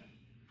write it.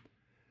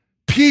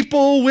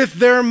 People with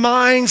their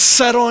minds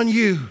set on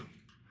you,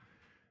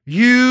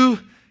 you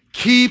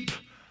keep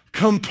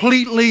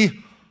completely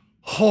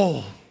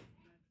whole.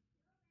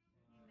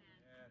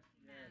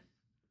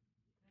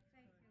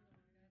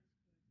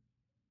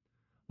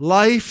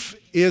 Life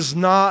is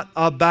not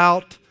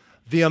about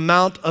the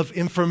amount of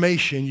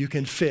information you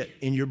can fit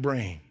in your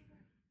brain.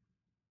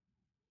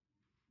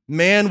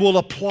 Man will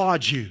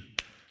applaud you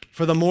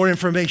for the more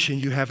information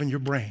you have in your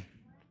brain.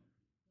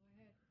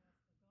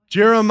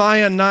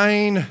 Jeremiah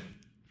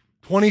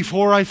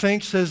 9:24, I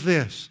think, says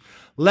this: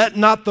 let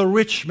not the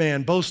rich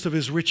man boast of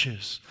his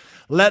riches.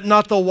 Let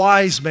not the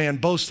wise man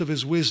boast of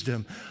his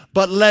wisdom.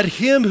 But let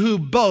him who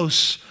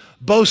boasts,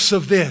 boast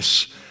of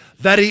this,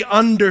 that He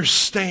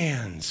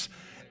understands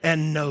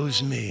and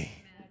knows me.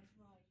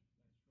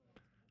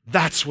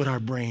 That's what our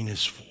brain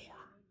is for,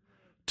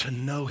 to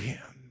know Him.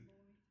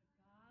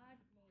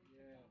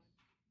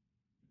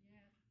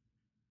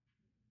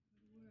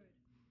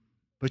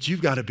 But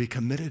you've got to be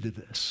committed to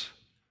this,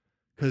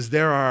 because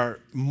there are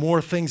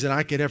more things than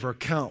I could ever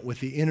count with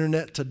the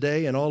internet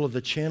today and all of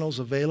the channels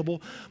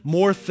available,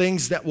 more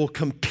things that will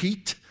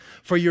compete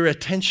for your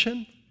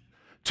attention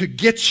to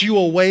get you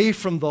away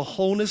from the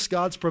wholeness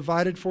God's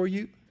provided for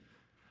you.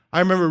 I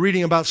remember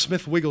reading about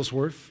Smith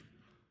Wigglesworth,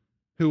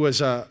 who was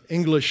an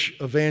English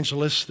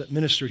evangelist that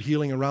ministered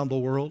healing around the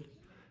world,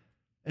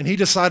 and he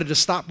decided to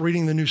stop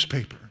reading the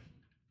newspaper.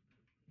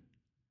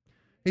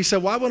 He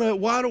said, why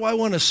do I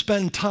want to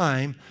spend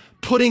time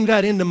putting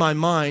that into my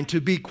mind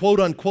to be quote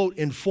unquote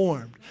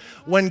informed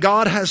when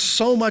God has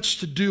so much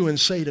to do and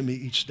say to me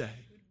each day?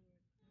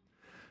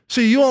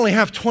 See, you only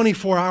have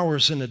 24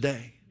 hours in a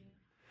day.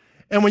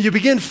 And when you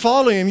begin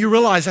following Him, you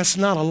realize that's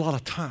not a lot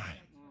of time.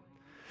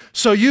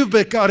 So you've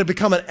got to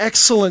become an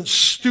excellent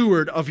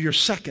steward of your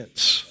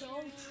seconds.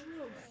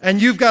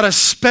 And you've got to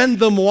spend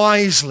them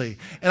wisely.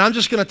 And I'm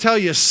just going to tell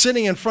you,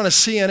 sitting in front of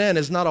CNN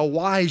is not a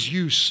wise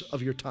use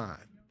of your time.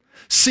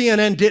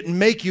 CNN didn't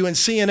make you, and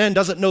CNN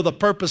doesn't know the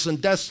purpose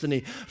and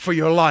destiny for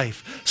your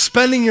life.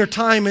 Spending your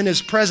time in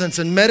His presence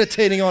and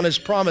meditating on His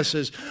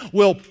promises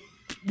will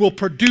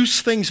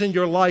produce things in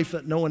your life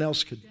that no one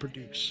else could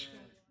produce.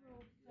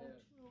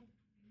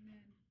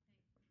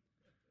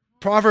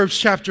 Proverbs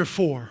chapter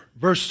 4,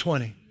 verse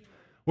 20.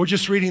 We're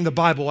just reading the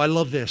Bible. I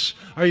love this.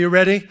 Are you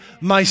ready?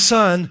 My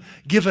son,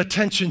 give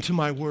attention to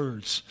my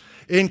words.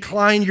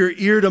 Incline your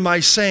ear to my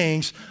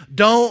sayings.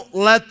 Don't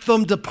let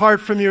them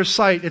depart from your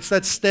sight. It's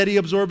that steady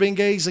absorbing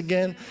gaze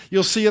again.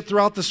 You'll see it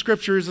throughout the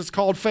scriptures. It's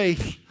called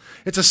faith.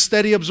 It's a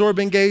steady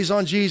absorbing gaze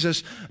on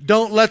Jesus.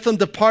 Don't let them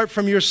depart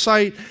from your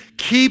sight.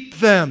 Keep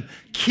them.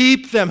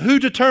 Keep them. Who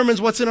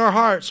determines what's in our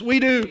hearts? We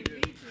do.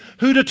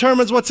 Who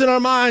determines what's in our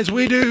minds?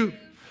 We do.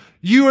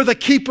 You are the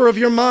keeper of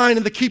your mind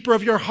and the keeper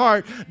of your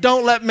heart.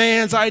 Don't let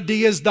man's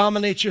ideas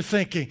dominate your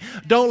thinking.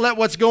 Don't let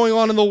what's going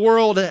on in the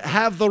world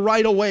have the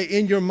right of way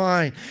in your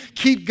mind.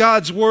 Keep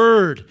God's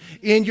word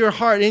in your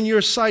heart, in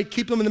your sight.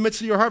 Keep them in the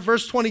midst of your heart.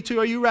 Verse 22,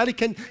 are you ready?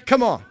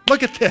 Come on,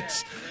 look at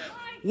this.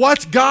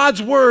 What's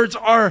God's words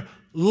are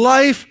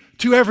life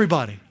to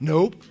everybody.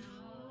 Nope.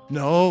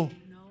 No.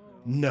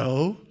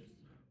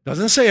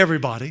 Doesn't say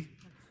everybody.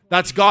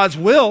 That's God's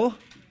will,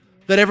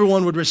 that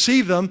everyone would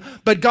receive them.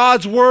 But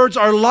God's words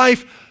are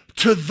life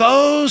to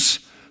those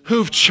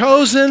who've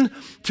chosen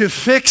to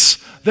fix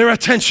their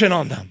attention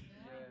on them.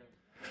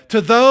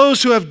 To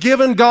those who have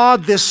given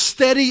God this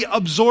steady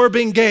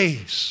absorbing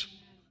gaze.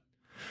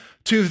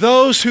 To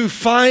those who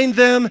find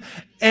them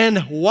and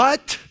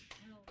what?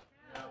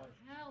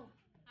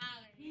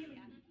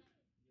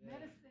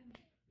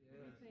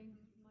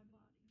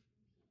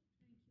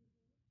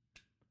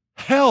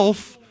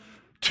 Health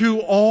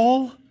to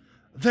all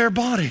their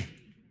body.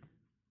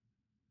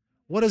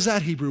 What does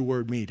that Hebrew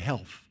word mean,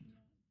 health?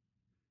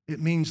 It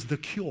means the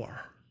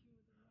cure,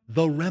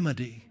 the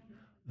remedy,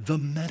 the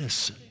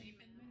medicine.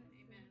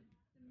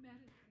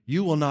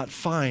 You will not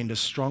find a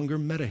stronger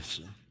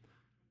medicine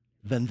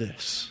than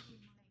this.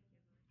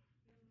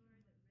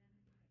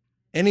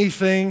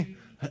 Anything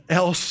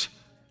else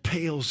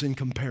pales in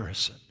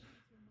comparison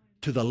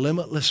to the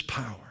limitless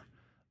power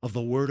of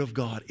the Word of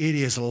God. It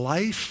is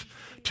life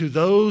to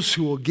those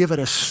who will give it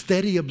a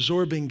steady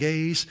absorbing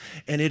gaze,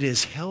 and it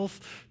is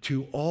health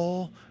to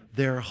all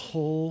their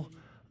whole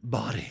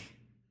body.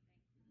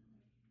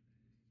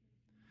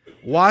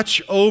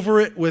 Watch over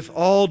it with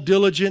all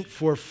diligence,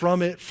 for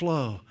from it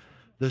flow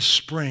the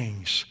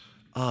springs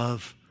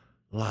of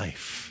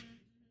life.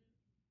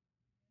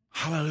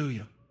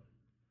 Hallelujah.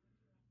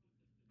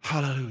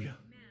 Hallelujah.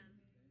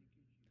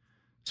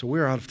 So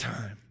we're out of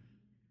time.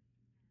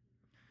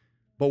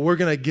 But we're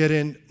going to get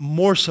in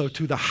more so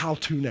to the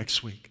how-to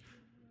next week.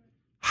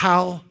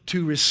 How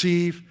to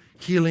receive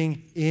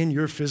healing in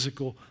your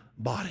physical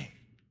body.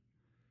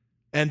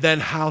 And then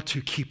how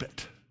to keep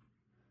it.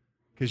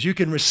 Because you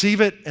can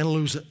receive it and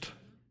lose it.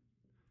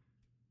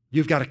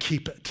 You've got to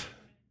keep it.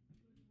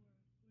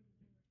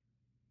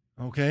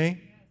 Okay?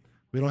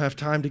 We don't have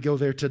time to go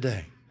there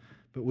today,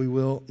 but we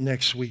will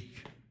next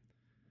week.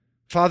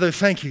 Father,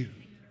 thank you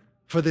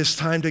for this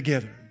time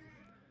together.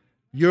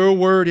 Your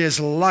word is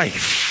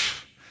life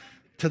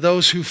to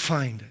those who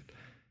find it,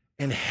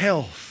 and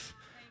health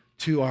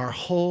to our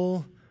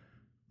whole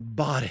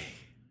body.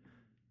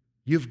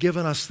 You've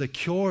given us the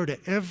cure to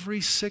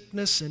every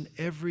sickness and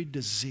every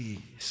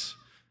disease,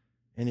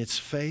 and it's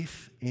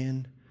faith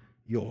in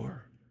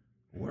your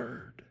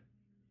word.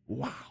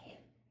 Wow.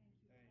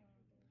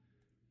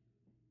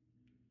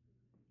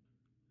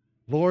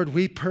 Lord,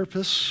 we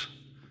purpose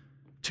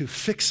to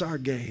fix our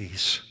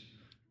gaze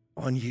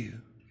on you,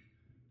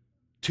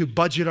 to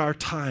budget our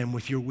time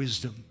with your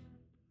wisdom,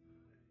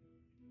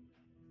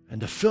 and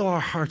to fill our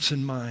hearts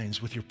and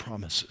minds with your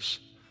promises,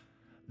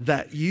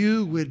 that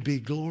you would be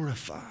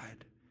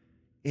glorified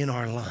in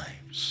our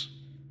lives,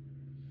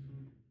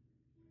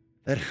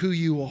 that who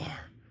you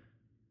are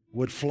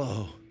would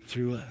flow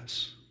through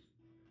us.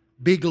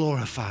 Be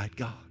glorified,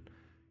 God.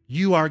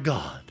 You are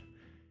God,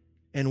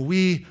 and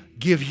we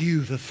give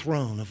you the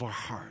throne of our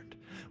heart.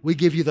 We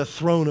give you the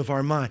throne of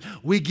our mind.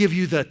 We give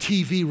you the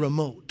TV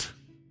remote.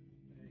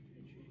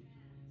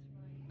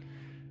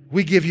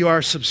 We give you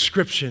our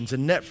subscriptions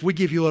and Netflix. We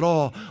give you it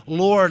all.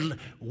 Lord,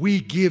 we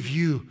give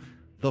you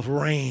the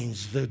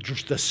reins,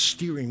 the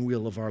steering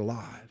wheel of our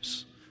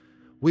lives.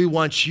 We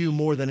want you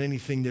more than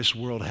anything this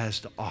world has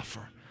to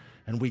offer.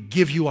 And we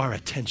give you our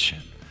attention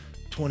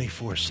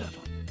 24/7.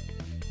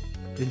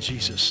 In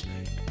Jesus'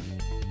 name.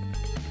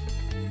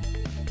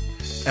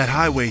 At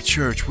Highway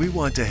Church, we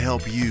want to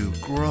help you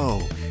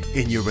grow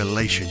in your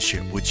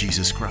relationship with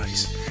Jesus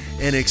Christ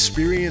and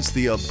experience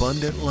the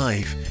abundant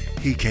life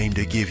He came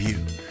to give you.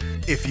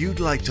 If you'd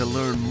like to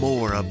learn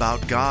more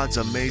about God's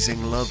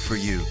amazing love for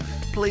you,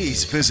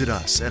 please visit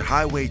us at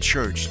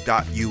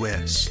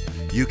highwaychurch.us.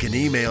 You can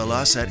email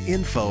us at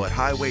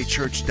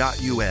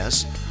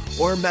info@highwaychurch.us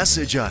or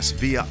message us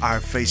via our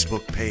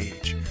Facebook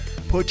page.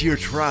 Put your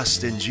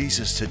trust in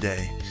Jesus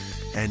today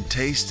and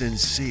taste and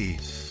see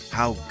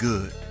how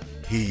good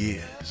He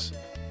is.